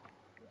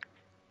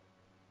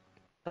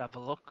 Have a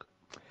look.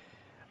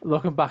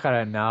 Looking back at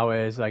it now,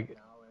 is like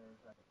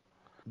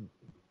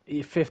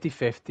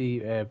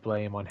 50-50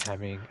 blame on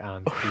Hemming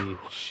and the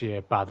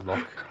sheer bad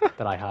luck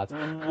that I had.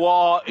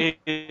 What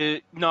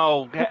is...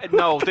 No,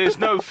 there's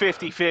no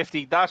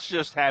 50-50. That's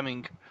just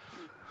Hemming.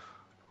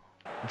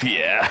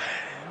 Yeah.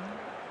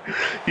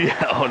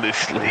 Yeah,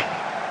 honestly.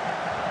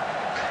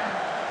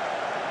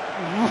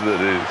 That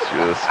is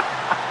just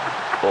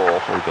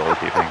awful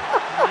goalkeeping.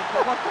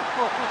 What the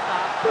fuck was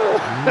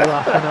that? You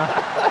laughing at?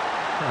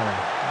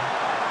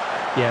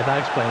 Oh. Yeah, that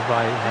explains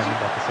why Hemming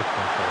got the 6.4.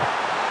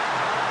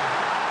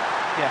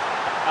 Yeah.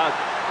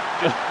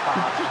 Just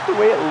bad. Just the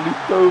way it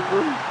leaped over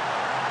him.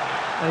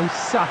 And he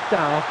sat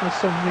down for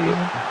some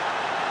reason.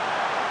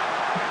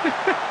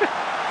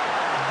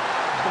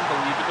 Couldn't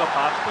believe it got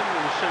past him.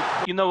 It was so...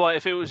 You know what?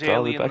 If it was Charlie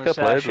early in the Becker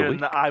played the session,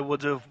 week. I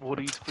would have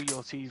worried for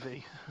your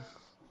TV.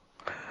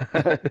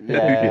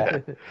 Yeah.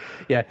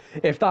 Yeah,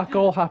 if that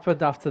goal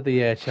happened after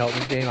the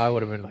Cheltenham game, I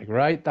would have been like,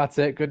 right, that's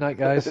it, good night,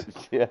 guys.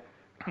 Yeah.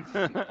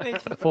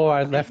 Before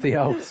I left the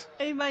house.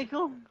 Hey,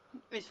 Michael,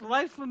 it's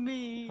right for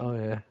me. Oh,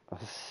 yeah.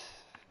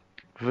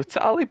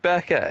 Vitaly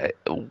Becker,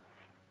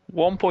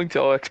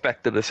 1.0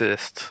 expected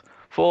assists,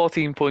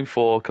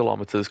 14.4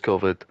 kilometres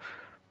covered,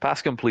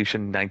 pass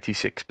completion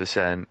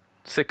 96%,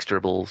 6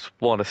 dribbles,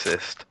 1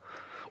 assist,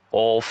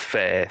 all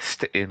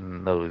first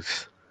in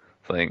those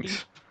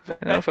things. You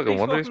know, if I can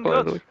wonder, he's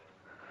by the way.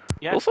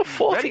 Yeah, Also,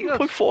 very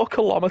good. 14.4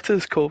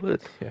 kilometres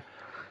covered. Yeah.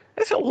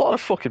 It's a lot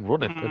of fucking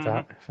running.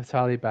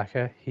 Vitaly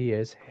Becker, he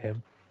is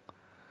him.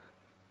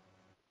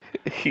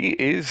 He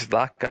is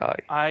that guy.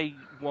 I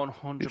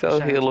 100%. He's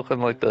out here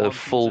looking like the want him to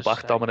full-back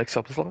stay. Dominic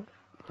Szoboszlai.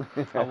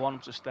 I want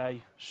him to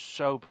stay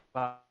so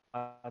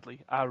badly.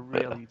 I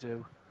really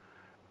do.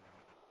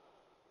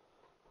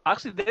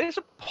 Actually, there is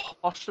a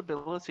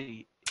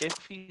possibility, if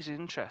he's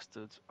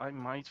interested, I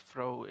might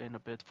throw in a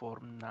bid for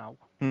him now.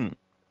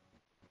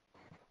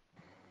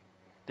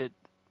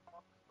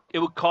 It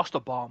would cost a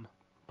bomb,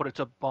 but it's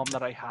a bomb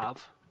that I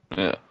have.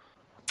 Yeah.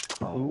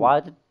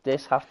 Why did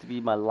this have to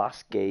be my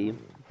last game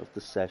of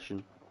the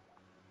session?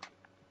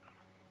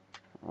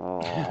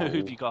 Oh.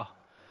 Who've you got?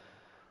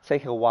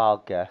 Take a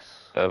wild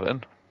guess.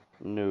 Evan.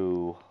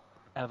 No.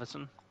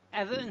 Everton?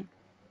 Everton.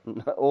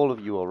 All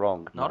of you are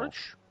wrong.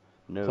 Norwich?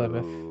 No.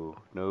 Plymouth.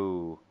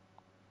 No.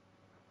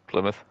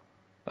 Plymouth.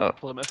 Oh.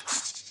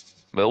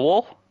 Plymouth?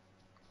 Millwall?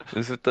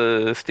 Is it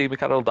the Steve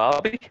McCarroll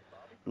derby?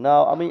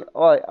 No, I mean,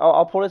 alright,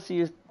 I'll put it to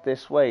you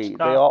this way.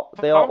 They are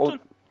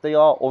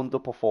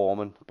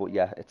underperforming, but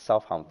yeah, it's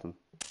Southampton.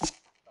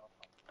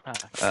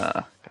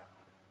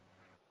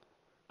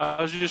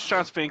 I was just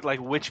trying to think, like,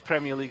 which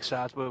Premier League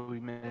sides were we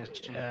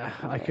missing? Yeah,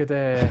 I could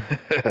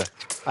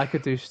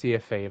do Steve a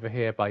favour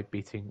here by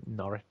beating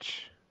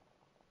Norwich.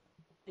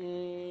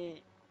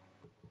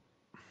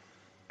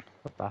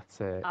 But that's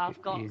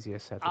easier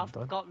said than I've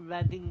done. got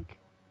Reading.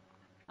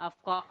 I've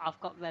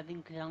got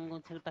Reading because I'm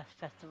going to the best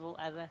festival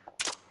ever.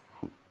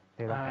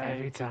 Do that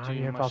every could time do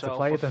you're about to myself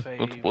play a them.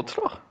 favour.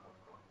 Woodstock?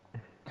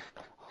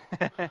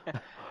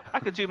 I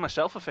could do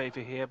myself a favour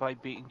here by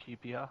beating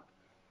QPR.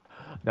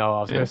 No,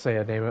 I was going to say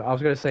a name. I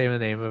was going to say the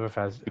name of a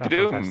festival. You could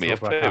do me a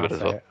favour as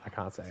well. I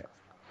can't say it.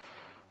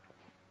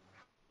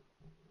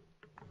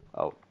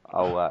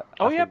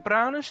 Oh yeah,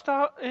 Brown is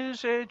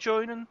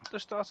joining the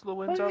start of the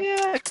window. Oh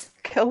yeah,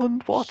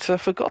 Kellen Watts. I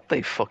forgot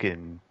they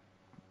fucking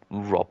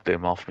robbed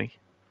him off me.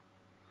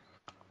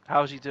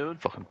 How's he doing?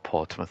 Fucking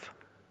Portsmouth.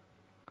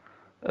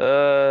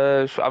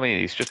 I mean,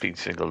 he's just been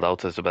singled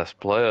out as the best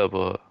player,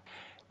 but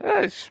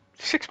it's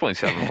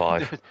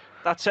 6.75.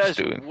 That says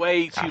doing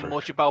way too average.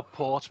 much about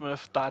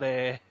Portsmouth.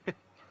 Yeah,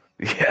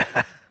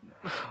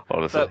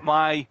 honestly. That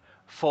my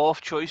fourth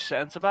choice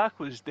centre back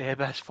was their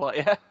best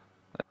player.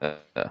 Yeah.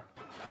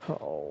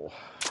 Oh,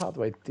 how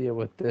do I deal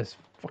with this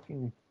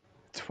fucking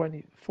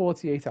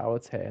 48-hour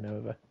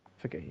turnover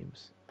for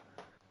games.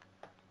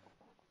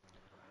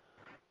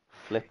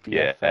 Flip the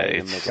Yeah, FA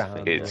in the it's middle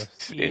finger.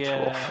 it's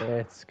Yeah. rough.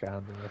 It's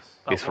scandalous.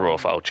 That It's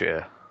rough one- out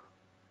here.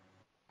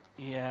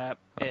 Yeah,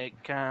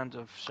 it kind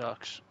of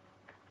sucks.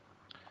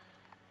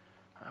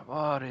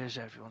 What is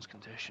everyone's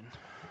condition?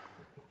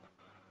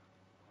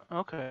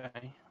 Okay.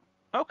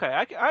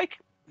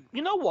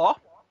 You know what?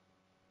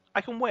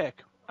 I can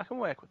work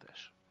with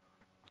this.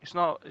 It's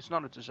not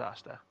a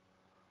disaster.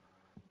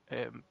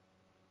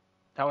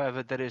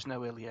 However, there is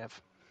no Iliev.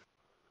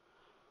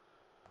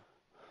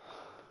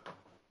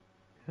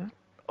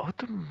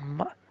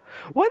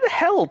 Why the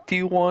hell do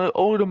you want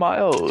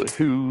Odemayo,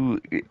 who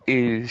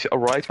is a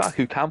right back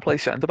who can play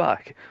centre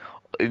back,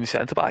 in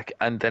centre back,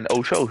 and then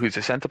Osho, who's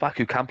a centre back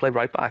who can play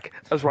right back,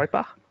 as right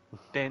back?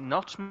 They're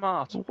not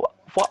smart.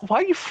 Why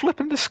are you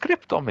flipping the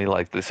script on me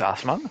like this,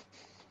 ass man?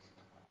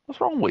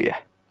 What's wrong with you?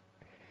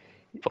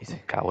 Fucking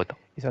coward.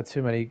 He's had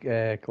too many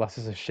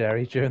glasses of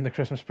sherry during the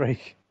Christmas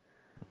break.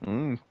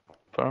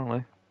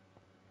 Apparently.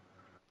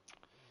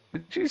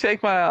 Did you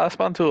take my ass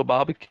man to a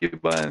barbecue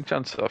by any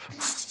chance, stuff?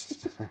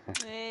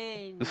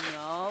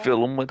 No.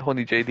 Fill him with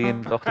honey JD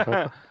and Dr.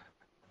 Pepper.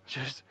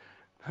 Just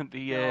No.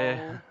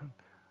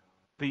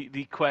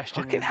 the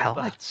question Fucking in hell,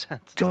 that I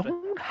sentence.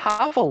 don't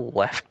have a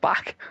left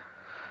back.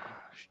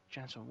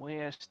 Jensen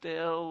Weir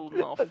still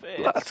not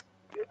fit.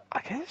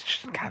 I guess it's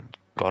just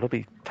gotta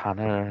be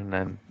Tanner, and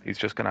then he's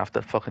just gonna have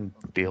to fucking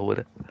deal with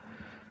it.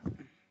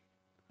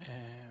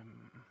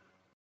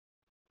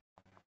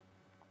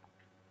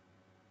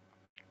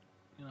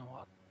 You know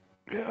what?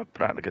 Yeah,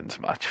 Brannigan's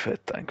match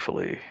fit,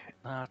 thankfully.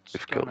 That's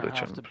If gonna Gilbert,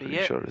 have I'm to be pretty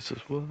it. sure is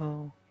as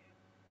well.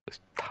 He's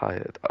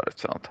tired.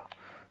 It's not.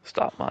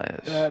 Start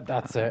Myers.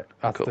 That's it.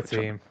 That's the Gilbert's on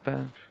team.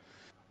 bench.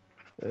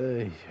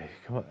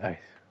 Come on, hey,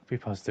 be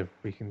positive.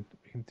 We can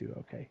do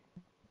okay.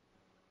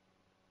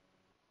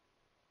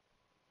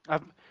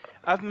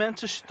 I've meant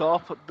to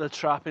stop the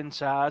trap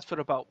inside for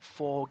about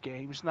 4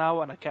 games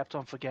now, and I kept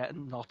on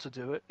forgetting not to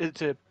do it.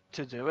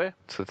 To do it.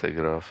 So take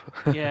it off.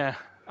 Yeah,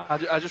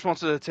 I just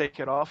wanted to take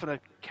it off, and I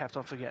kept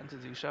on forgetting to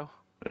do so.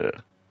 Yeah.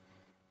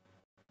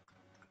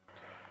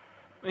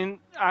 I mean,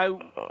 I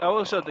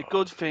also the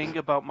good thing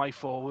about my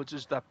forwards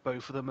is that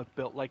both of them are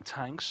built like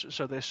tanks,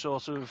 so they're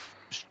sort of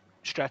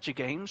stretcher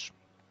games.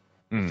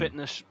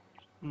 Fitness,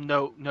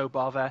 no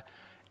bother.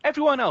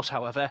 Everyone else,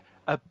 however,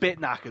 a bit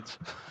knackered.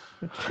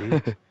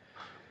 Jeez.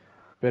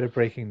 Bit of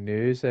breaking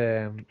news.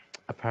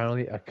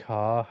 Apparently, a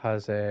car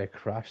has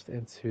crashed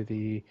into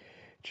the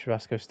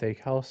Churrasco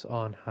Steakhouse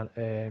on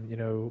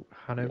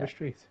Hanover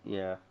Street.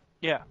 Yeah.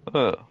 Yeah,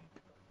 Oh,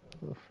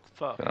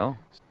 fuck. you know.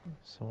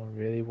 Someone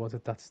really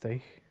wanted that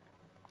steak.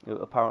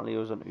 Apparently, it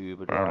was an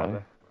Uber Apparently.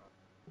 driver.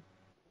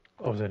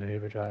 Oh, it was an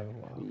Uber driver.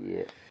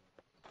 Wow.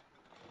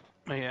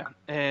 Yeah.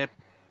 Yeah.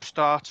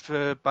 Starts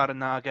for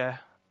Baranaga,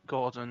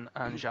 Gordon,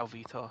 and João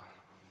Vitor.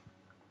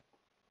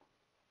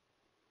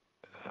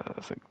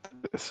 I think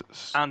this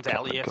is. And kinda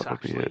Elliot, gotta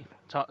be actually.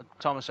 it.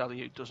 Thomas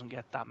Elliot doesn't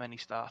get that many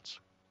starts.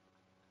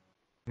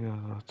 Yeah,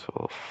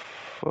 12-5.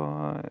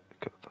 Got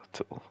that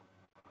till.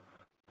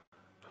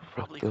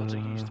 Probably could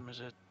have used him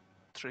as a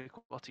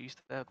 3-quarters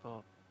there,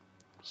 but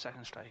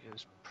second striker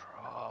is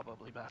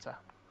probably better.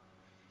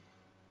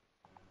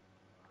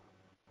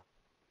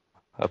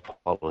 I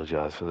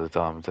apologise for the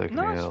time I'm taking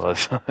No, here it's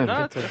last time.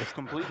 No, it's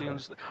completely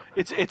understood.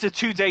 It's a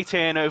 2-day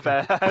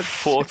turnover.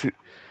 40.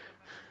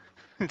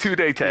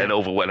 2-day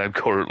turnover when I'm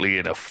currently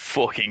in a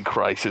fucking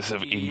crisis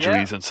of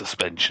injuries and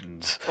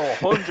suspensions.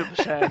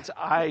 100%.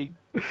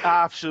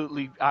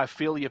 I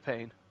feel your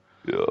pain.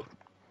 Yeah.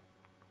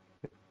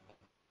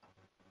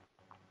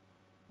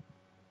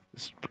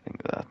 Let's bring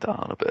that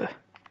down a bit.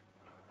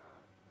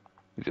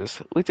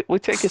 We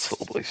take it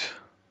slow, boys.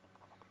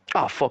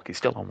 Oh fuck, he's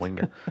still on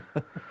winger.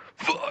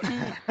 Fuck.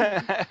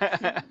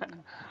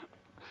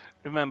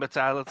 Remember,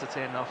 Tyler, to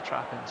turn off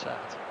trap inside.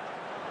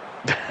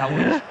 That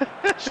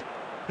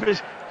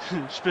was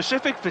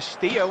specific for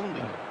Steve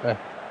only.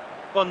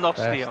 Well, not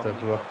Steve Best of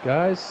only. luck,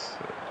 guys.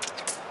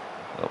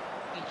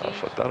 I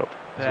fucked that up.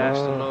 Best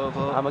of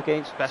luck. I'm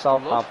against Best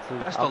of luck.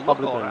 Southampton. Best I'm of luck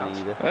probably all going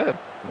to round. need it.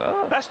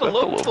 Yeah, Best of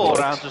luck 4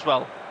 rounds as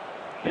well.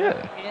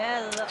 Yeah.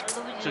 Yeah,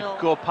 To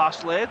go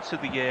past Laird to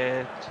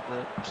the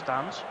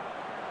stands.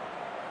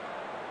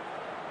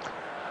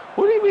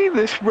 What do you mean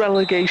this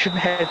relegation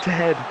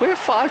head-to-head? We're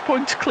 5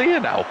 points clear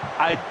now.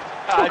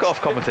 Fuck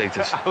off,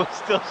 commentators. I was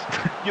still.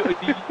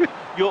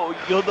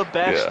 You're the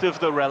best of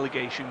the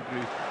relegation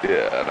group.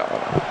 Yeah, no.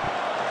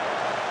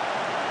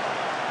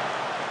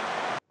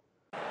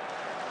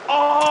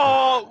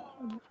 Oh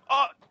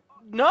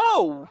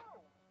no!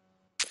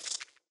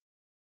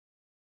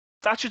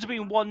 That should have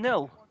been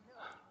 1-0.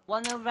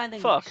 1-0 Reading.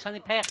 Fuck. Sonny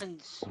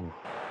Perkins.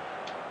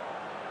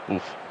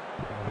 Oof.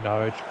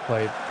 Norwich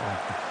played. Oh,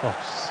 for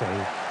fuck's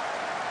sake.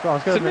 Go on,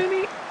 let's go.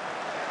 Mini.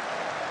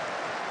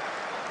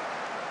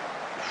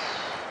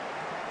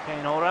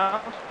 Pain all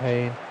round.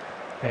 Pain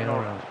all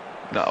round.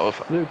 No,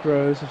 Luke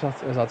Rose has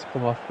had to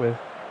come off with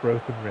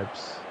broken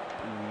ribs.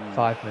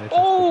 5 minutes.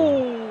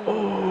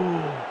 Oh!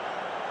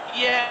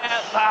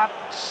 Yeah,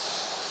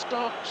 that's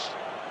ducks.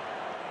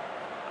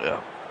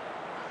 Yeah.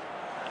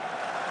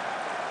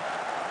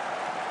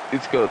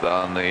 Let's go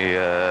down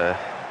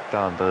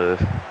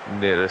the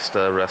nearest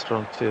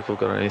restaurant, see if we've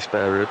got any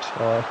spare ribs.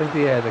 Oh, I think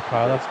the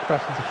car that's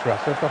crashed into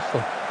Tressa across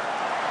them.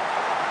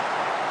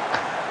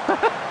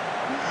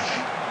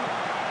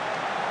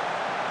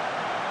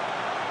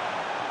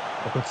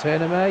 A good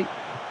turner, mate.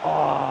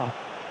 Oh,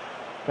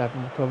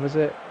 Bevan covers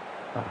it.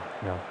 Oh,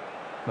 no,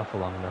 not for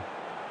long now.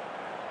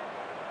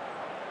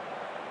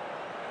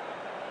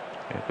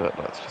 Yeah, good.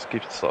 Let's just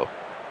keep it slow.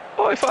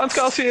 Oh, he finds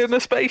Garcia in the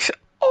space.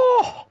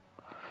 Oh,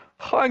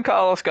 Juan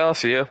Carlos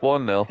Garcia,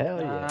 1-0. Hell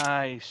yeah.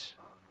 Nice.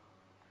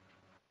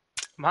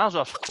 Miles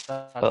off.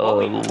 A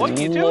What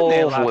are you doing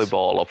there, lovely lads?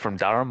 ball up from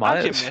Darren And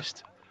Myers. you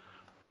missed.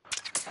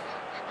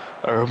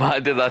 A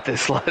reminder that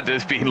this lad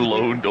has been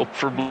loaned up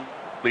from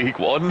League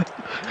One.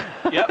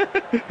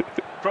 Yep.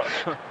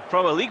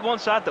 From a League One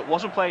side that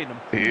wasn't playing them.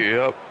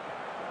 Yep.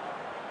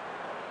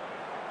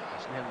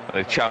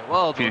 The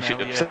Well done, championship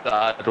Elliot.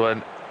 side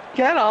went,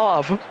 yeah,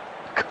 I'll have him.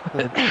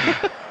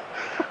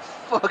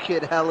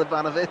 Fucking hell,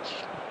 Ivanovic.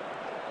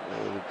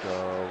 There we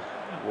go.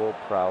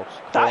 Ward-Prowse.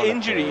 That corner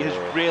injury kick.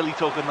 has really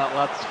taken that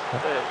lad's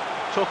form.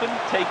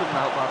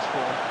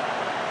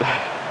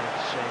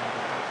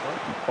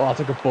 Oh, I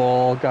took a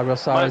ball. Gabriel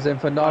Sara's in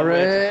for my words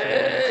are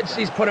Norwich. saying-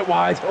 He's put it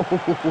wide.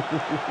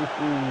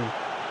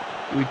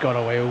 We got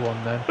away with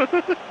one then.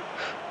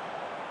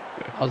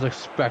 I was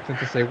expecting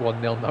to say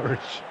 1-0 Norwich.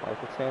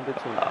 Michael turned it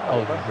to an I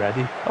was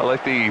ready. I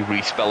like the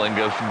respelling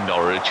of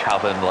Norwich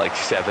having like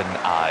 7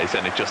 eyes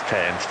and it just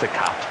turns to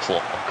caps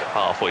lock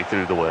halfway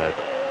through the word.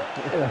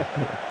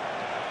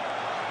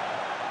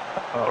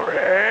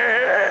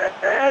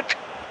 Norwich!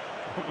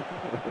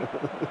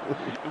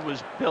 It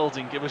was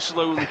building. It was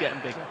slowly getting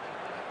bigger.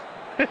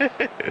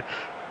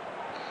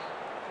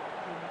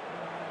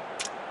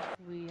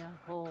 We are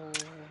home.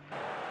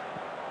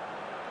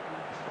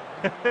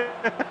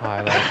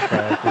 Highlight for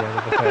at the end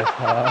of the first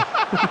half.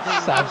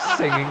 Sam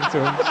singing to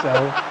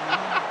himself.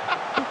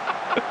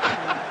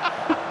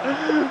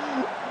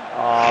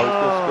 Oh, let's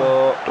just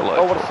go.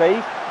 Oh, what a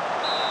save.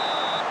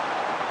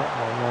 Come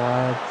on,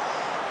 lads.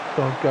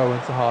 Don't go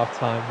into half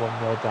time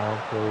 1-0 down,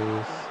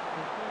 please.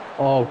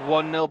 Oh,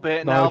 1-0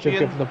 beating Norwich have Albion.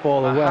 given the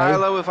ball away.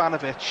 Mihajlo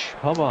Ivanovic.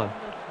 Come on.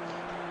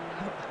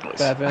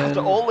 Bevan. After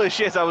all the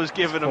shit I was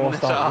giving him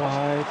Forced this out half.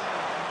 wide.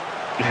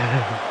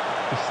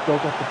 He's still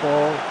got the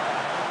ball.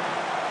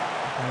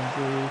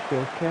 Andy,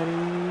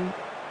 Kilkenny,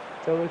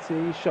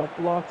 Doherty, shot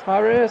blocked.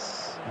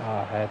 Harris.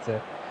 Ah, heads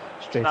it.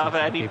 Straight Not into have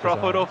the any keeper's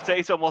proper arm.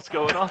 update on what's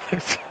going on.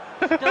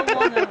 Still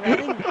one at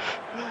Reading.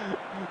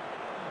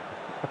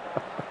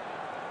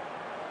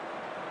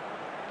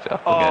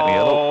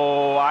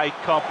 Oh, I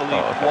can't believe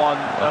okay. one,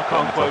 Okay.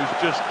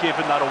 Okonkwo's just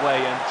given that away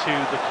and two,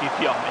 the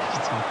QPR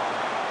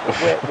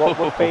missed. What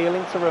we're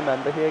failing to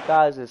remember here,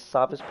 guys, is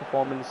Sav is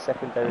performing his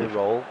secondary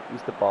role.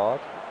 He's the bard.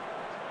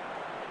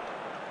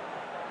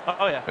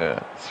 Oh yeah, Yeah,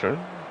 it's true.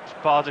 it's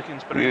Bardic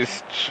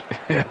inspiration.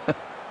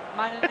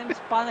 My name's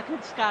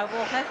Anakin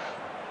Skywalker.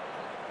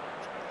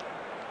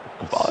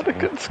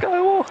 Anakin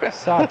Skywalker.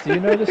 Sad, do you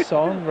know the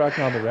song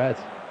Ragnar the Red?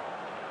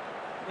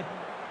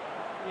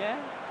 Yeah.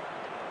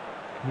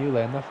 Can you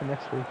learn that for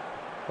next week?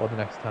 Or the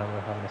next time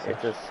we're having a It's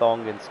session? a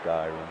song in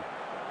Skyrim.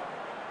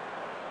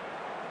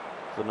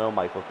 So no,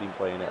 Michael's been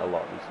playing it a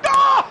lot recently.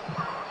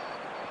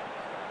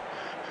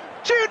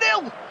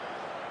 2-0!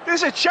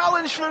 There's a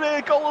challenge for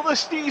the goal of the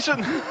season.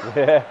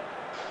 Yeah.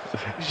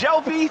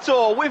 João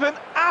Vitor with an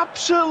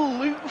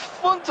absolute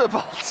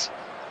thunderbolt.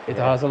 It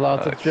has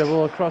allowed to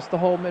dribble across the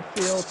whole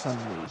midfield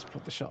and he's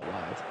put the shot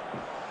wide.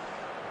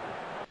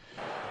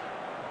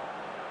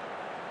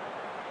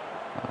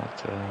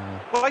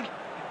 Like,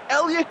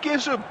 Elliot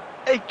gives him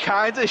a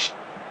kind of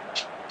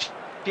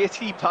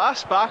shitty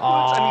pass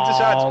backwards and he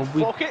decides,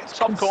 we fuck it,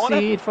 top corner.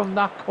 concede from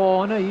that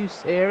corner, are you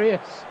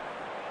serious?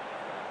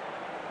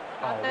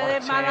 Oh,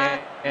 what a Man,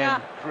 yeah.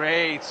 turn.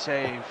 Great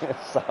save.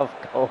 Sav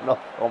going off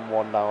on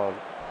one now.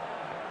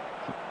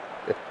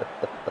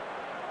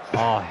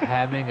 Oh,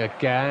 Hemming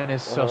again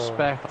is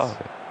suspect. Oh.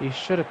 He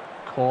should have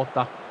caught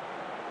that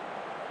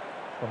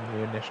from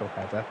the initial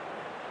header.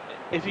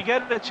 If you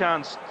get a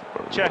chance,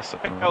 check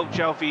out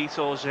João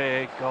Vitor's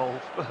goal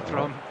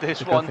from this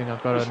It's a good one. thing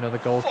I've got another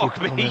goalkeeper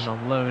Fuck me. coming in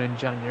on loan in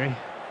January,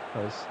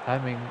 because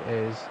Hemming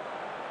is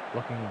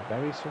looking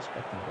very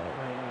suspect in goal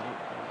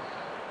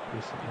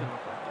recently.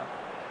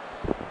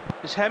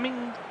 Is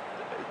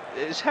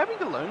Hemming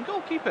the lone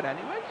goalkeeper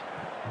anyway?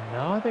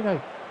 No, I think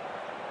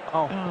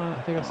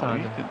I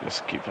signed You him. can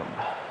just keep him.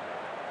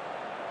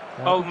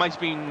 Oh, might's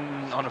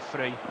been on a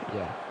free,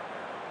 Yeah.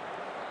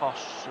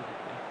 possibly.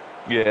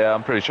 Yeah,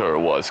 I'm pretty sure it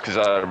was, because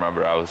I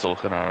remember I was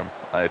looking at him.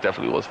 I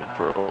definitely wasn't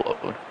for a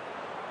loan.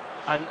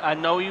 I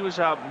know he was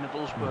at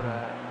Middlesbrough,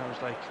 and I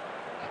was like,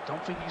 I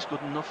don't think he's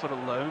good enough for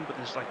a loan, but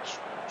there's like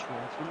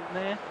 12 in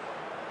there.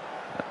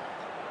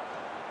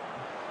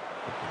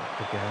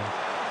 Again.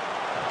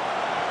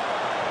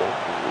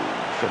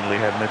 Finley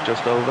heading it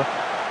just over.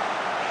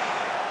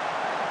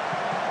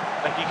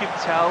 Like you could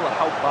tell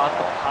how bad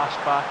the pass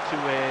back to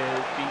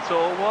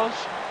Vitor was.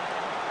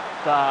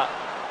 that.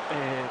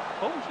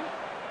 What was he?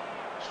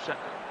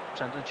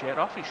 Sending the chair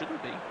off. He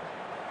shouldn't be.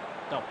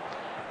 No.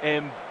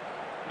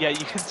 Yeah,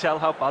 you can tell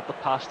how bad the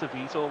pass to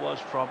Vito was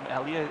from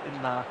Elliot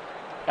in that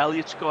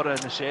Elliot's got an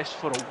assist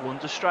for a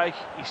wonder strike.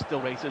 He's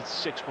still rated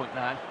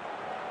 6.9.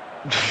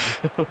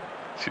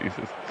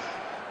 Jesus.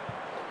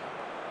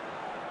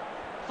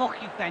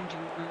 Fuck you,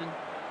 Benjamin.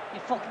 You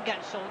fucking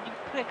get sold, you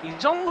prick.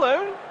 He's on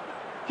loan.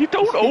 You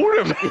don't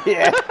own him.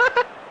 Yeah.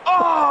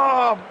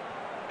 Oh!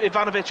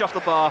 Ivanovic off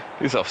the bar.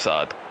 He's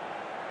offside.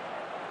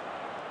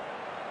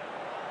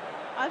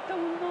 I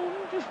don't know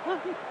this one.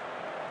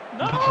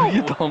 No!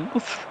 You don't.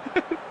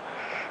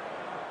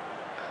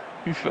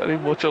 He's very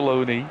much a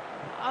loney.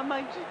 I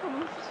might just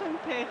come in for some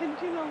payment,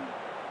 you know.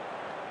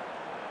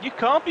 You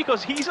can't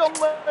because he's on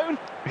loan.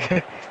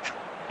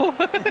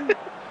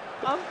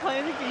 I'm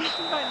playing against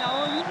him right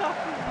now and he's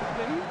after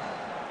the win.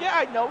 Yeah,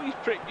 I know he's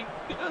pretty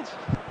good.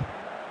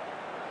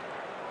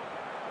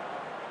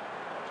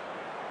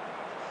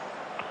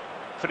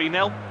 Three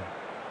 0.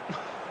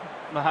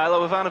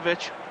 Mihailo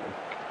Ivanovic.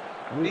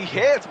 He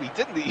hit me,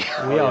 didn't he?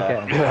 We are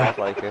getting Sounds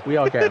like it. we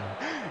are getting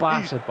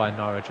battered by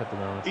Norwich at the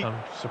moment. I'm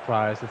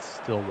surprised it's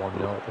still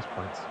 1-0 at this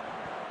point.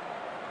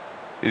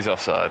 He's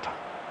offside.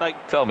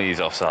 Like, Tell me he's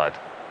offside.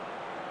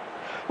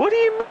 What do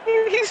you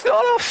mean he's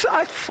not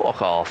offside?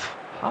 Fuck off.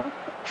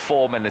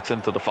 4 minutes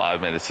into the 5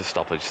 minutes of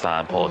stoppage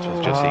time,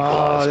 Portugal just Oh,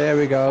 equalised. there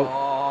we go.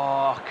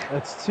 fuck.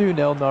 It's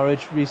 2-0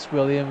 Norwich. Reece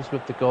Williams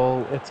with the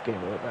goal. It's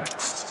game over.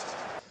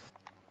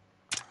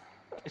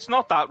 It's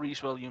not that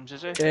Reece Williams,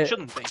 is it? It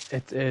shouldn't be.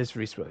 It is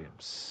Reece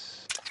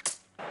Williams.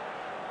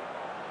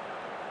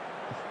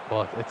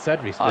 Well, it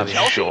said Reece I'm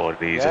Williams. sure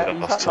he's Yeah,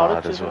 he's at offside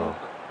Norwich, as isn't well.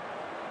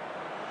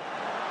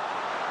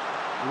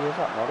 He is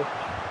at Norwich.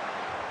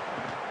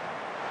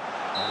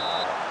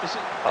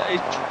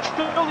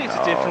 Surely it's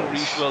a different No,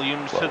 Reece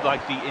Williams to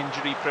like the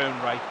injury-prone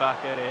right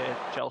back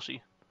at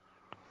Chelsea.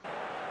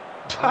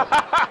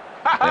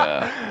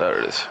 Yeah, there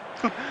it is.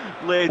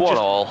 Laird One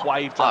just all.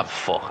 wived I'm off.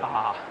 fucking.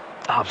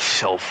 I'm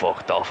so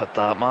fucked off at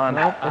that, man.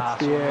 No,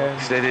 it's the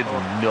 'Cause they did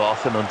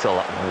nothing until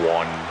that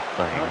one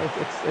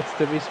thing. it's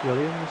the Reece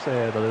Williams,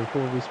 the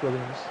Liverpool Reece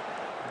Williams.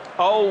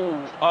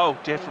 Oh,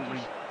 different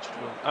Reece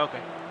Williams. Okay.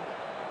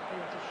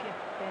 Ben's a shit,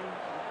 Ben's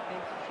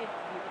a shit,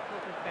 you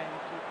fucking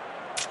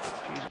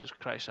Ben. Jesus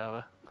Christ,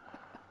 Ava.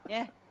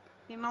 Yeah,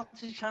 the amount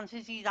of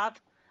chances he's had,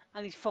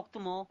 and he's fucked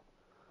them all.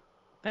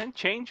 Then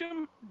change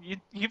him.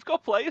 You've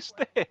got players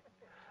there. Good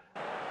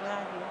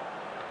idea.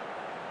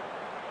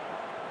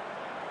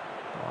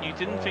 You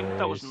didn't think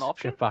that was an Boys,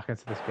 option? Get back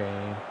into this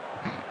game.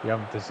 You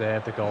haven't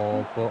deserved the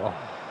goal, but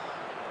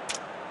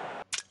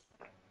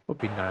would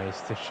be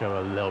nice to show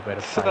a little bit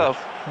of So,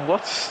 fight.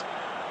 what's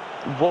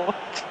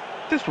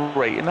this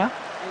rating at?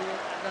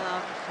 Then I'll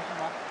just take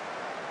him off.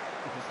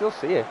 You can still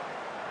see it.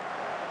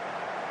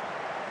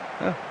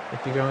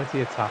 If you go into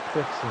your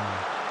tactics and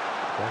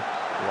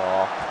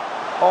Law.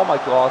 Oh my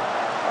god.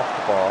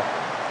 Off the bar.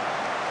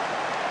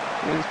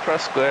 You just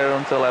press square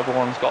until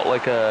everyone's got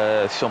like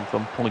a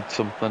something, point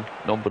something,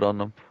 number on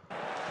them.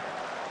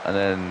 And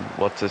then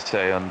what's it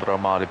say under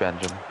Amari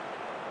Benjamin?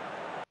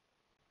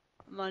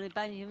 Money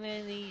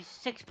Benjamin, he's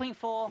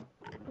 6.4.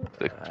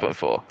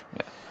 6.4.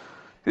 Yeah.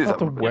 He's not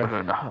the a-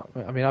 win.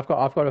 I mean, I've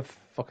got a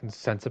fucking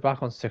centre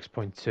back on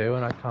 6.2,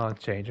 and I can't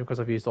change him because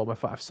I've used all my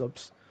 5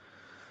 subs.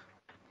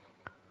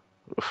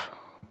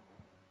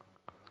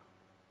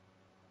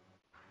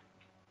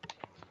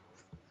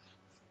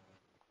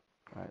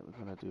 Right,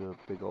 we're going to do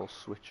a big old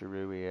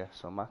switcheroo here.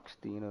 So Max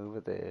Dean over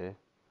there.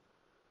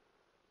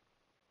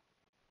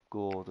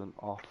 Gordon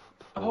off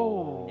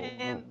for...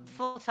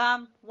 Full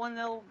time,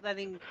 1-0,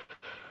 Reading.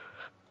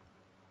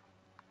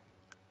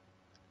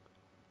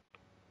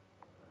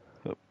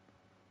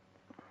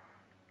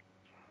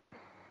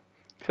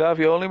 So have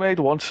you only made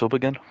one sub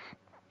again?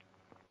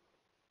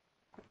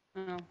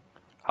 No.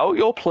 How are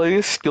your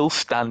players still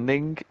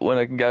standing when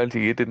I can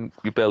guarantee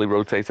you barely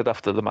rotated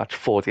after the match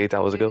 48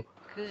 hours ago?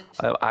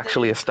 I'm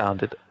actually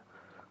astounded.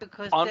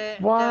 Because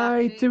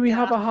Why do we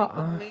have a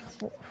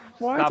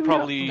Why That do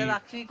probably They're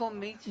actually got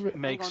meat.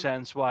 makes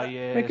sense why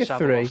Make it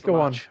Savile 3, lost the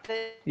go on. match.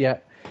 Yeah.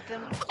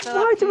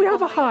 Why do we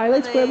have a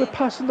highlight where we're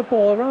passing the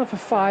ball around for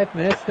 5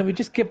 minutes, then we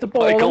just give the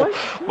ball away?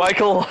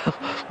 Michael,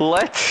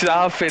 let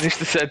Sam finish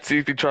the sentence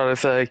he's been trying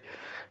to say.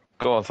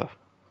 Go on, sir.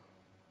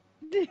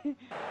 They've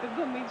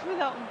got meat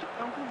without them,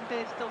 because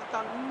they're still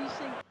standing, you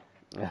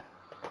see.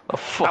 Oh,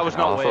 fuck, That was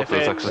not I thought worth that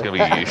was it. actually going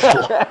to be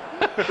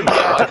useful.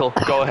 Michael,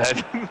 go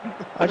ahead.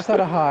 I just had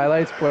a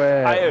highlight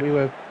where we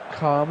were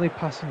calmly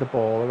passing the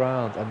ball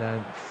around, and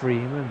then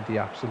Freeman, the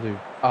absolute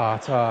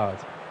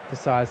artard,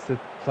 decides to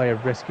play a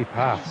risky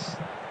pass,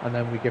 and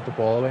then we give the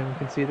ball away and we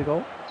can see the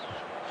goal.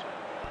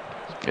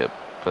 Yep,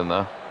 been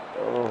there.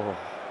 Oh.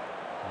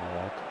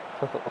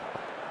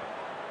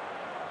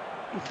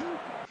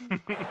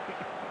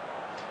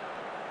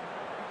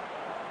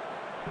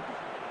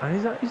 And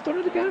he's done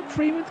it again.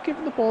 Freeman's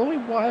giving the ball away.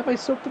 Why have I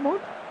subbed him on?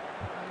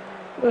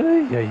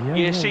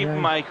 You see,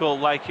 Michael,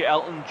 like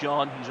Elton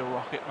John, he's a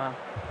rocket man.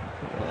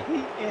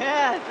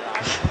 Yeah.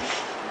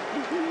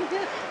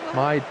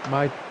 My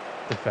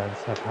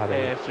defence have had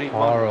a 3-1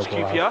 horrible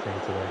QPR. outing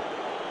today.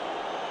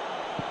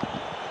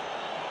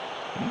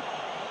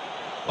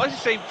 Why does it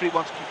say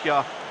 3-1 to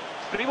QPR?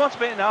 3-1 to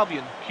Burton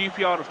Albion.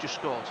 QPR have just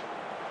scored.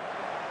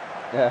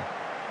 Yeah.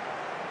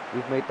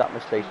 We've made that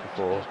mistake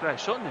before. Jesus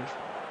Christ, Sutton is...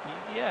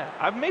 Yeah,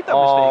 I've made that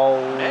Oh,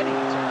 mistake many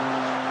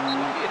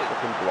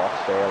times. fucking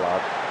blocked there,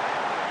 lad.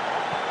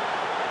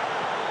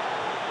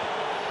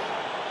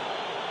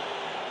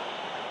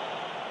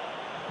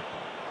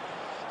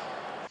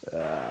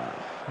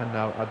 And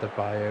now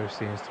Adebayo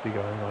seems to be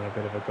going on a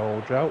bit of a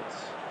goal drought.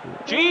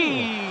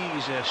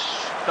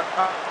 Jesus!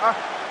 That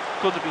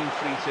could have been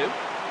 3-2.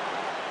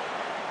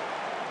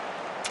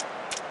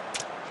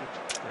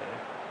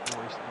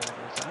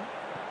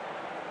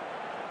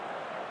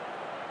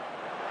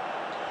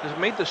 They've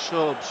made the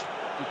subs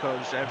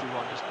because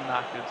everyone is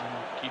knackered and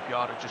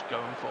QPR are just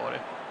going for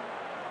it.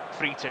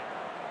 3-2.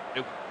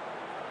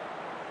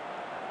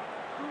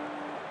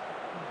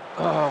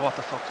 Oh, what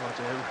the fuck do I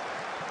do?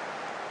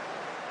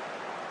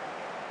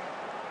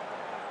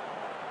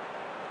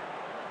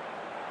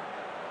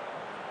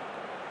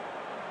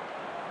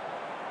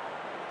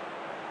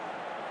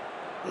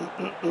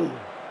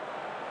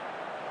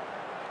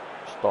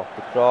 Stop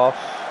the cross.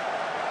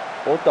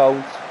 Or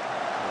don't.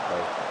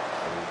 Okay.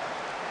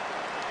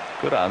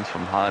 Good hands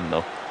from Han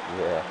though.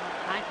 Yeah.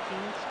 I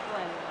think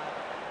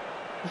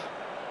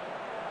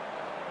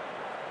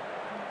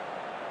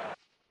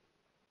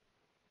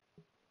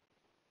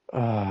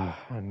well.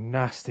 A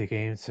nasty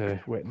game to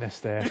witness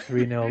there.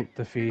 3-0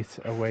 defeat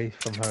away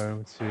from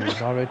home to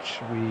Norwich.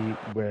 We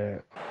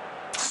were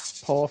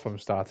poor from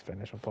start to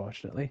finish,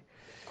 unfortunately.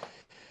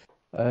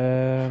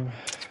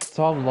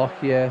 Tom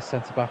Lockyer,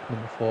 centre-back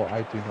number 4,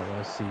 I do not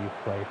want to see you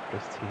play for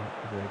this team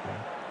ever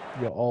again.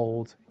 You're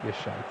old, you're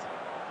shite.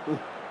 He's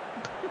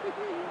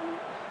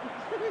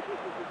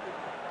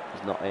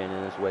not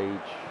earning his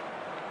wage.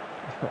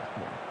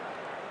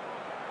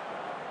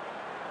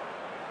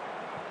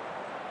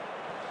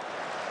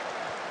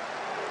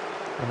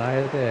 And I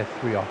had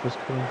 3 offers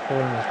coming for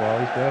him as well.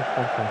 He's worth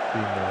 1.3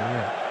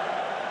 million.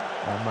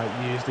 I might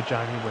use the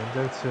January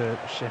window to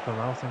ship him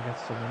out and get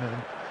someone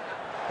in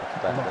a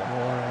lot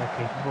more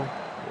capable.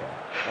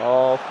 Yeah.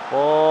 Oh,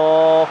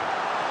 fuck.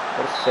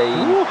 What a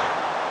save.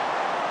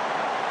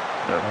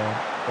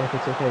 If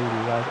it's okay with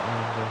you guys,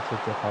 I'm going to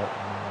dip out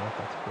now, if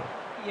that's cool.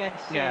 Yes.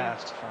 Yeah,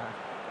 that's fine.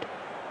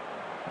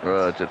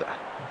 Roger that.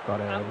 I've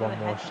got I'm one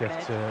gonna more head to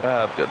shift bed.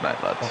 to... Good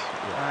night, lads. No,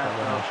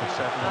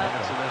 7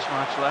 minutes of this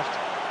match left.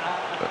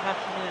 I'll catch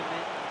you in a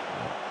bit.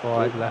 Before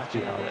I've left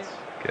you Cheers. out.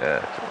 Yeah.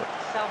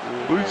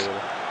 Self-care. Peace.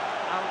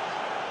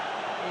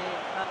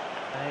 Out.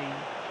 Bye.